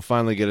maybe this will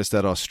finally get us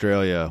that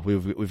Australia.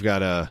 We've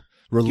got a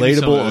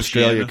relatable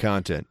Australia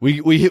content.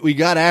 We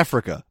got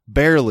Africa,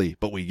 barely,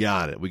 but we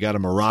got it. We got a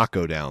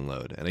Morocco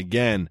download. And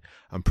again,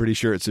 I'm pretty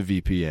sure it's a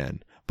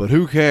VPN. But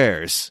who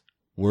cares?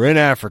 We're in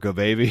Africa,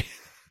 baby.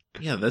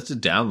 Yeah, that's a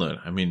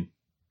download. I mean,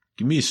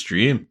 give me a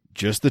stream.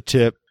 Just the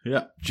tip.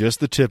 Yeah. Just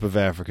the tip of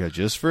Africa,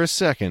 just for a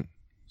second.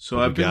 So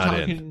I've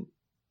been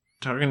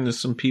talking to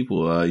some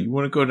people. You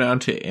want to go down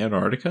to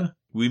Antarctica?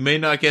 We may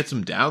not get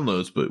some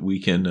downloads, but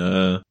we can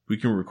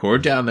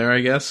record down there,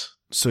 I guess.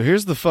 So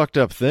here's the fucked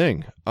up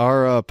thing.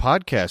 Our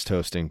podcast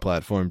hosting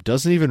platform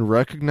doesn't even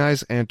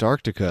recognize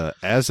Antarctica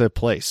as a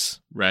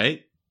place.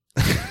 Right?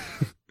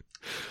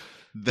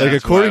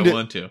 According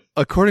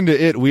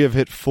to it, we have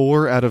hit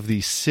 4 out of the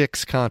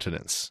 6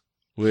 continents.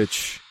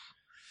 which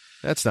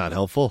that's not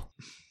helpful.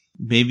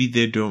 Maybe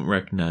they don't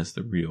recognize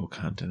the real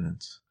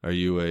continents. Are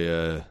you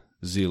a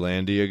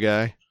Zealandia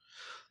guy?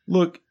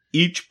 Look,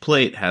 each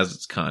plate has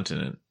its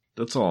continent.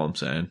 That's all I'm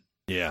saying.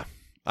 Yeah.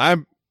 I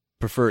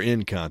prefer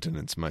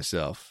incontinence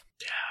myself.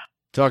 Yeah.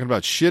 Talking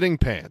about shitting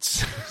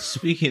pants.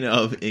 Speaking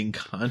of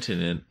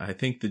incontinent, I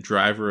think the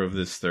driver of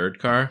this third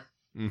car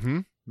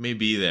may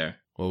be there.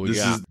 Well,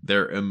 this is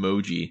their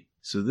emoji.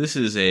 So this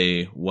is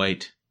a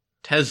white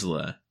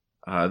Tesla.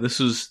 This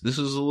was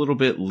a little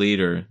bit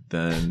later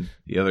than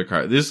the other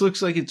car. This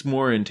looks like it's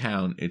more in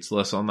town. It's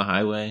less on the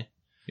highway,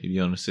 maybe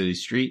on a city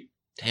street.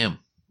 Damn,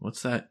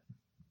 what's that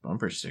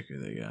bumper sticker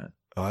they got?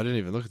 Oh, I didn't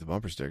even look at the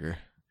bumper sticker.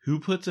 Who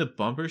puts a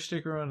bumper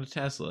sticker on a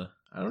Tesla?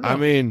 I don't know. I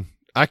mean,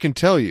 I can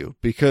tell you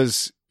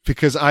because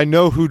I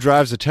know who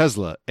drives a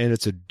Tesla, and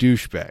it's a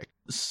douchebag.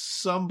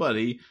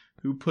 Somebody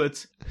who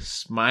puts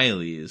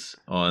smileys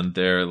on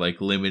their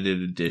like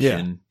limited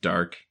edition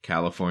dark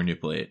California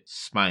plate.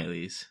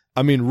 Smileys.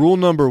 I mean, rule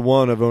number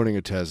one of owning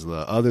a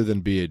Tesla, other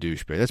than be a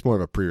douchebag, that's more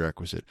of a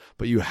prerequisite,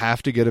 but you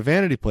have to get a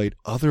vanity plate.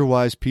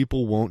 Otherwise,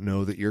 people won't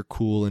know that you're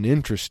cool and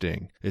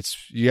interesting.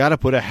 You got to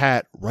put a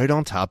hat right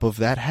on top of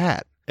that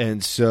hat.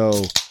 And so,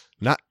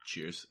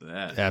 cheers to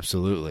that.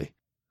 Absolutely.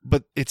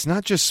 But it's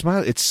not just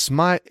smile. It's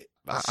smile.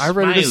 I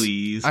read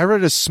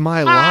it as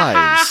smile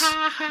eyes.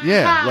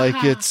 Yeah,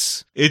 like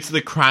it's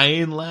the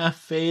crying laugh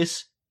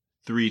face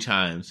 3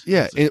 times.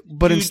 Yeah,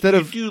 but instead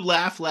of do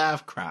laugh,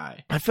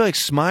 cry. I feel like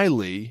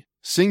smiley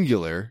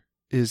singular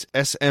is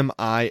Smiley,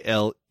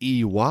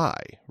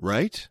 right?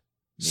 Maybe.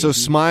 So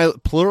smile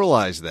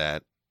pluralize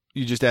that.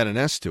 You just add an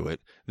S to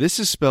it. This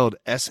is spelled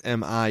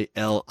Smilies,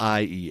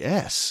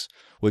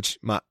 which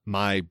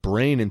my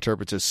brain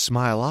interprets as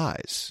smile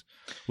eyes,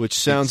 which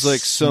sounds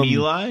like some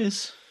Smile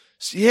eyes.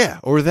 Yeah,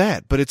 or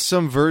that, but it's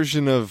some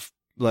version of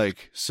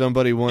like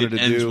somebody wanted to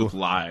ends do with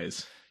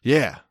lies.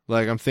 Yeah,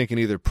 like I'm thinking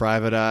either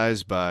Private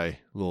Eyes by a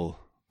little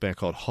band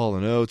called Hall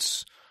 &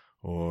 Oates,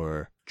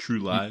 or True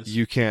Lies.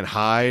 You Can't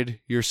Hide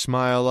Your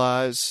Smile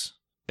Eyes,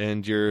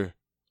 and your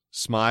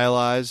smile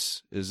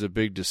eyes is a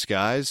big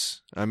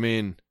disguise. I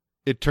mean,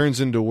 it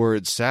turns into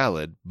word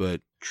salad,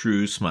 but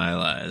True Smile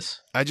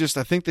Eyes. I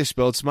think they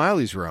spelled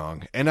smileys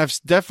wrong. And I've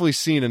definitely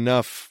seen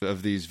enough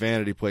of these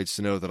vanity plates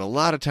to know that a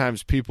lot of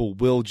times people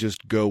will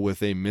just go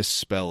with a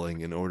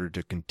misspelling in order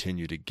to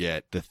continue to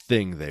get the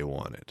thing they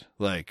wanted.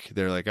 Like,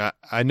 they're like,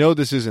 I know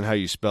this isn't how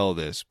you spell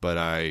this, but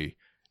I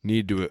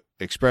need to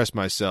express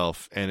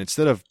myself. And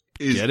instead of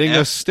getting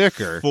a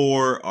sticker.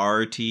 For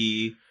RT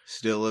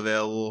still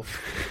available?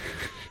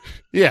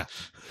 Yeah.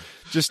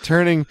 Just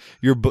turning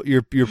your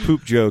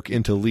poop joke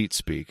into leet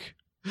speak.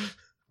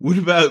 What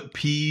about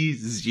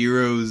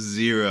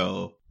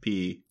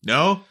P00P?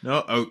 No?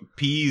 Oh,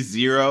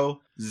 P0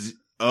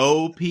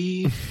 OP?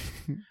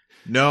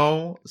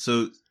 No.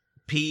 So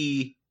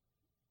P0P.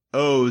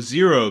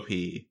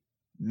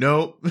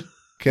 Nope.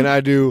 Can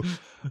I do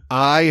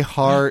I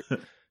heart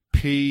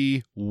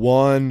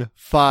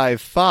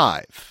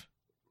P155?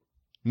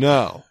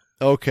 No.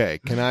 Okay.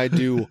 Can I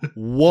do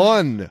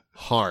one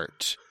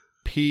heart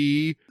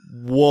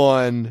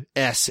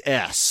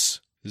P1SS?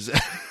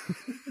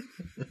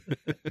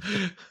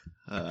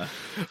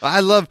 I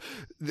love.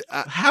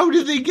 How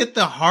did they get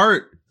the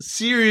heart?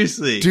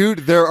 Seriously, dude,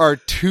 there are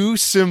 2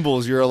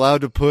 symbols you're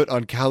allowed to put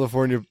on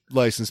California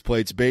license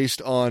plates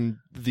based on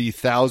the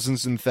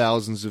thousands and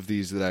thousands of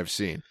these that I've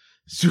seen.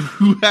 So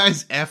who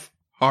has F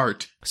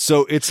heart?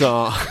 So it's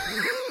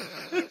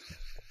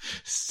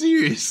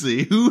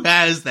seriously, who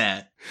has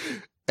that?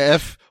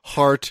 F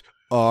heart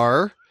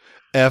R,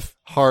 F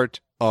heart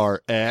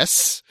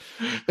RS.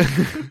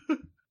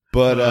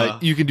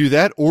 But you can do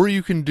that, or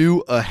you can do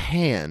a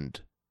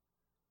hand.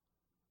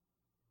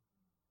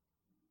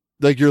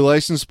 Like your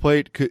license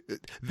plate could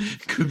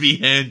be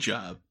hand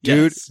job.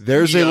 Dude, yes,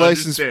 there's a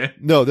license.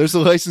 No, there's a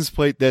license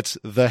plate that's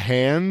the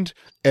hand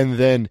and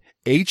then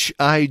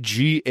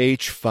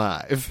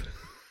HIGH5.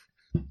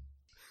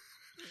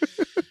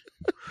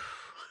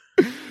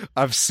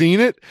 I've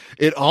seen it.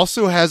 It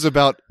also has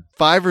about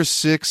 5 or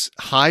 6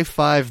 high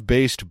five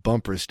based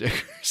bumper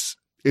stickers.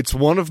 It's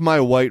one of my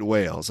white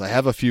whales. I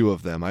have a few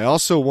of them. I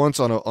also once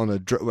I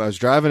was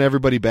driving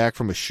everybody back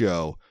from a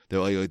show. They're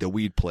like the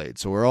weed played.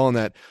 So we're all in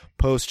that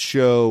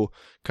post-show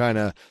kind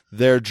of,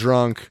 they're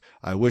drunk.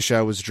 I wish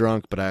I was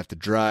drunk, but I have to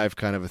drive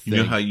kind of a thing.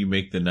 You know how you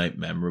make the night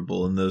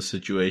memorable in those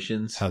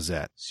situations? How's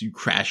that? So you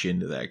crash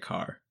into that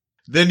car.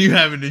 Then you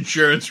have an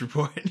insurance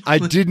report. I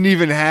didn't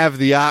even have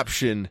the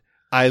option.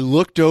 I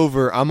looked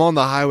over. I'm on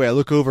the highway. I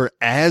look over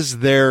as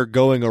they're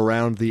going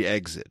around the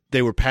exit.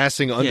 They were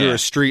passing under a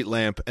street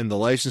lamp, and the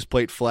license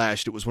plate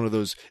flashed. It was one of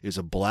those. It was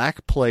a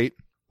black plate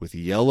with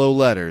yellow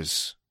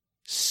letters.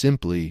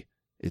 Simply,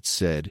 it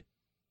said,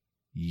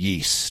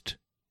 yeast.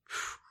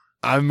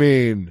 I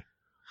mean,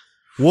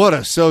 what a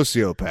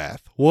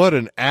sociopath. What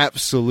an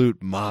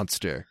absolute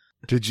monster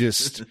to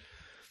just...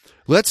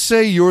 Let's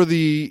say you're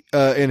the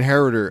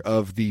inheritor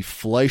of the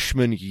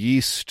Fleischmann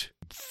yeast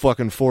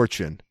fucking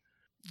fortune.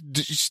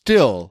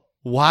 Still,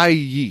 why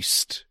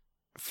yeast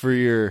for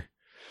your...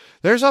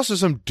 There's also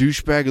some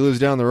douchebag who lives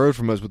down the road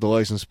from us with the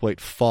license plate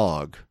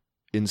Fog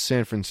in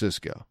San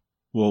Francisco.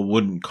 Well,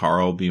 wouldn't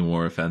Carl be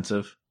more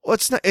offensive? Well,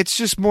 it's not. It's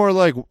just more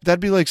like that'd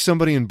be like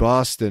somebody in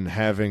Boston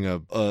having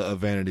a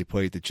vanity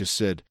plate that just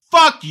said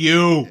 "Fuck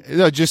you."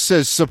 No, it just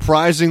says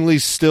surprisingly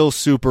still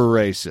super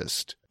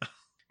racist.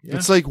 Yeah.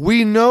 It's like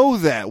we know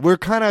that we're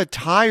kind of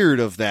tired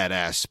of that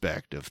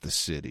aspect of the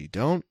city.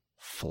 Don't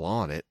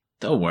flaunt it.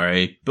 Don't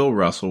worry, Bill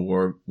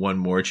Russell won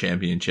more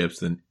championships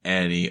than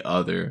any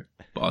other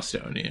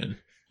Bostonian.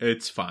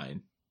 It's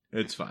fine.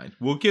 It's fine.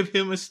 We'll give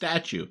him a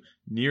statue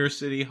near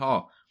City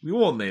Hall. We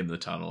won't name the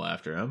tunnel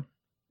after him.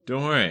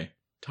 Don't worry.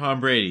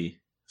 Tom Brady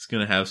is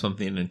going to have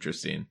something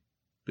interesting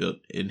built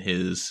in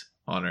his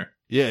honor.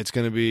 Yeah, it's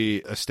going to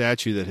be a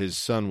statue that his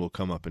son will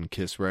come up and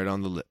kiss right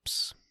on the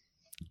lips.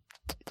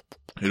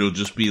 It'll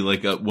just be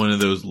like one of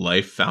those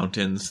life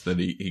fountains that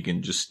he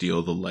can just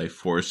steal the life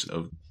force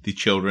of the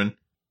children.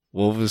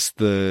 What was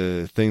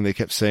the thing they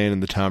kept saying in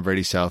the Tom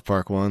Brady South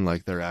Park one?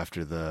 Like they're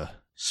after the...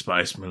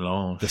 Spice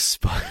melange. The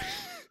spice.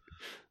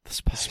 The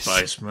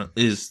spice.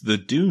 Is the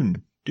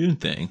Dune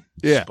thing.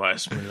 Yeah.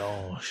 Spice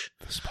melange.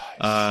 The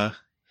spice.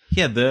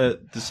 Yeah, the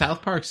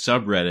South Park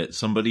subreddit,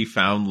 somebody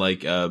found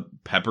like a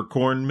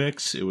peppercorn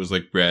mix. It was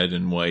like red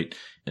and white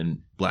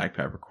and black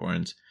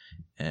peppercorns.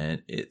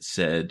 And it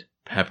said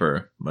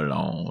pepper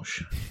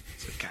melange.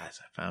 So guys,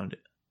 I found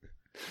it.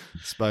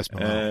 Spice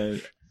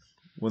melange.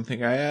 One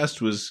thing I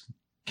asked was,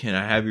 can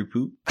I have your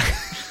poop?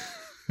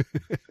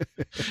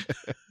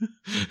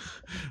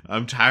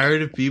 I'm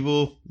tired of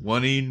people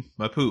wanting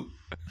my poop.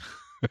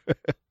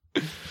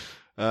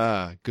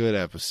 Good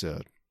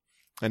episode.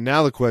 And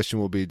now the question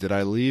will be, did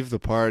I leave the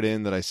part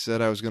in that I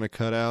said I was going to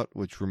cut out,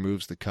 which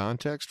removes the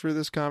context for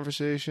this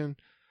conversation,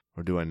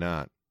 or do I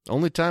not?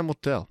 Only time will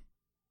tell.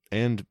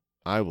 And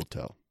I will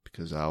tell,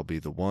 because I'll be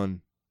the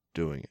one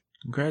doing it.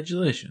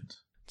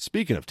 Congratulations.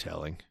 Speaking of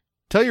telling,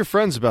 tell your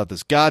friends about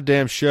this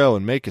goddamn show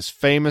and make us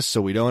famous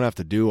so we don't have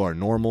to do our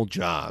normal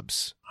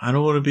jobs. I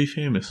don't want to be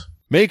famous.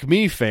 Make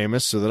me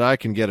famous so that I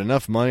can get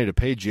enough money to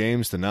pay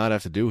James to not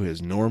have to do his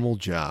normal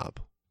job.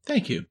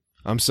 Thank you.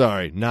 I'm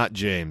sorry, not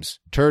James.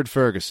 Turd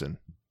Ferguson.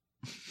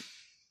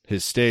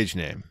 His stage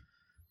name.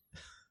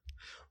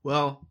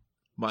 Well,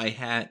 my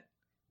hat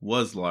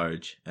was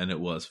large, and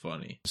it was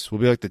funny. We'll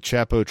be like the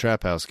Chapo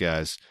Trap House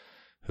guys,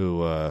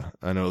 who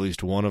I know at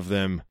least one of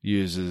them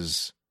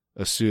uses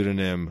a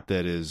pseudonym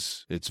that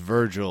is, it's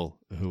Virgil,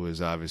 who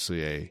is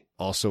obviously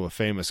also a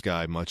famous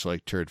guy, much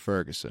like Turd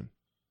Ferguson.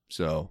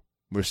 So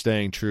we're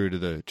staying true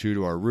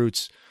to our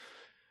roots.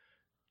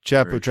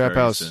 Chapo Trap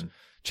House.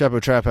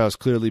 Chapo Trap House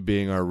clearly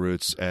being our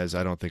roots, as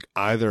I don't think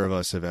either of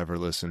us have ever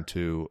listened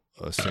to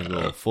a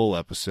single full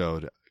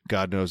episode.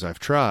 God knows I've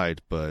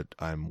tried, but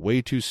I'm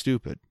way too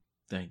stupid.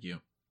 Thank you.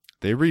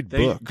 They read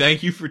book.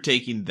 Thank you for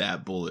taking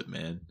that bullet,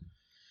 man.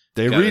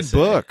 They read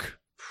book.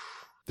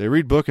 They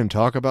read book and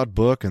talk about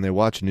book, and they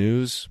watch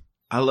news.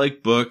 I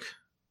like book.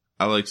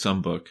 I like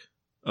some book.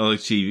 I like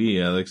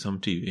TV. I like some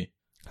TV.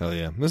 Hell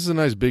yeah. This is a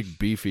nice big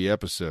beefy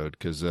episode,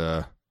 because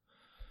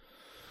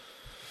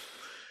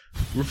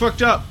we're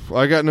fucked up.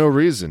 I got no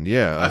reason.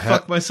 Yeah. I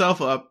fucked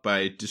myself up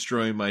by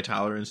destroying my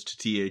tolerance to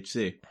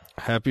THC.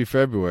 Happy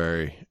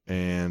February.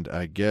 And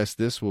I guess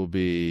this will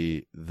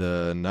be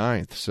the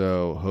 9th.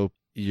 So hope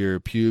your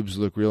pubes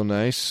look real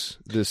nice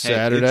this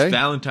Saturday. It's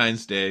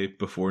Valentine's Day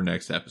before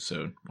next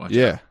episode. Watch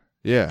out.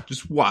 Yeah.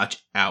 Just watch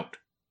out.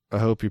 I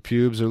hope your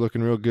pubes are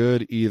looking real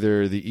good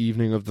either the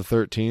evening of the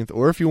 13th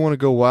or if you want to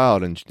go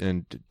wild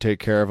and take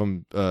care of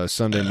them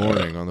Sunday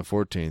morning on the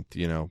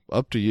 14th,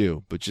 up to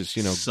you. But just,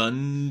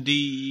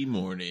 Sunday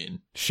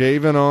morning.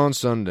 Shaving on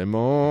Sunday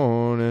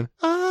morning.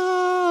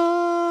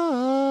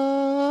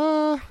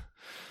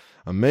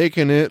 I'm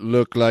making it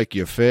look like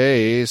your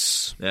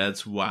face.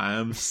 That's why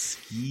I'm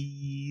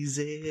skeezy.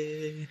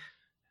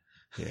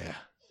 Yeah.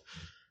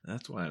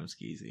 That's why I'm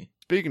skeezy.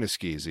 Speaking of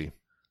skeezy.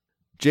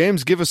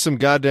 James, give us some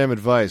goddamn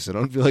advice. I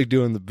don't feel like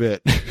doing the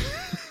bit.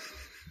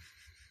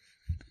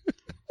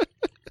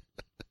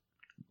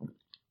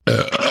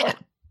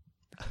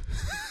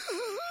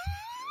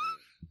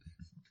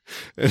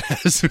 And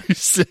as we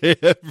say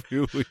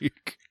every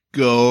week,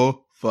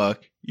 go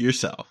fuck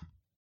yourself.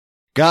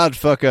 God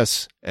fuck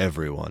us,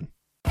 everyone.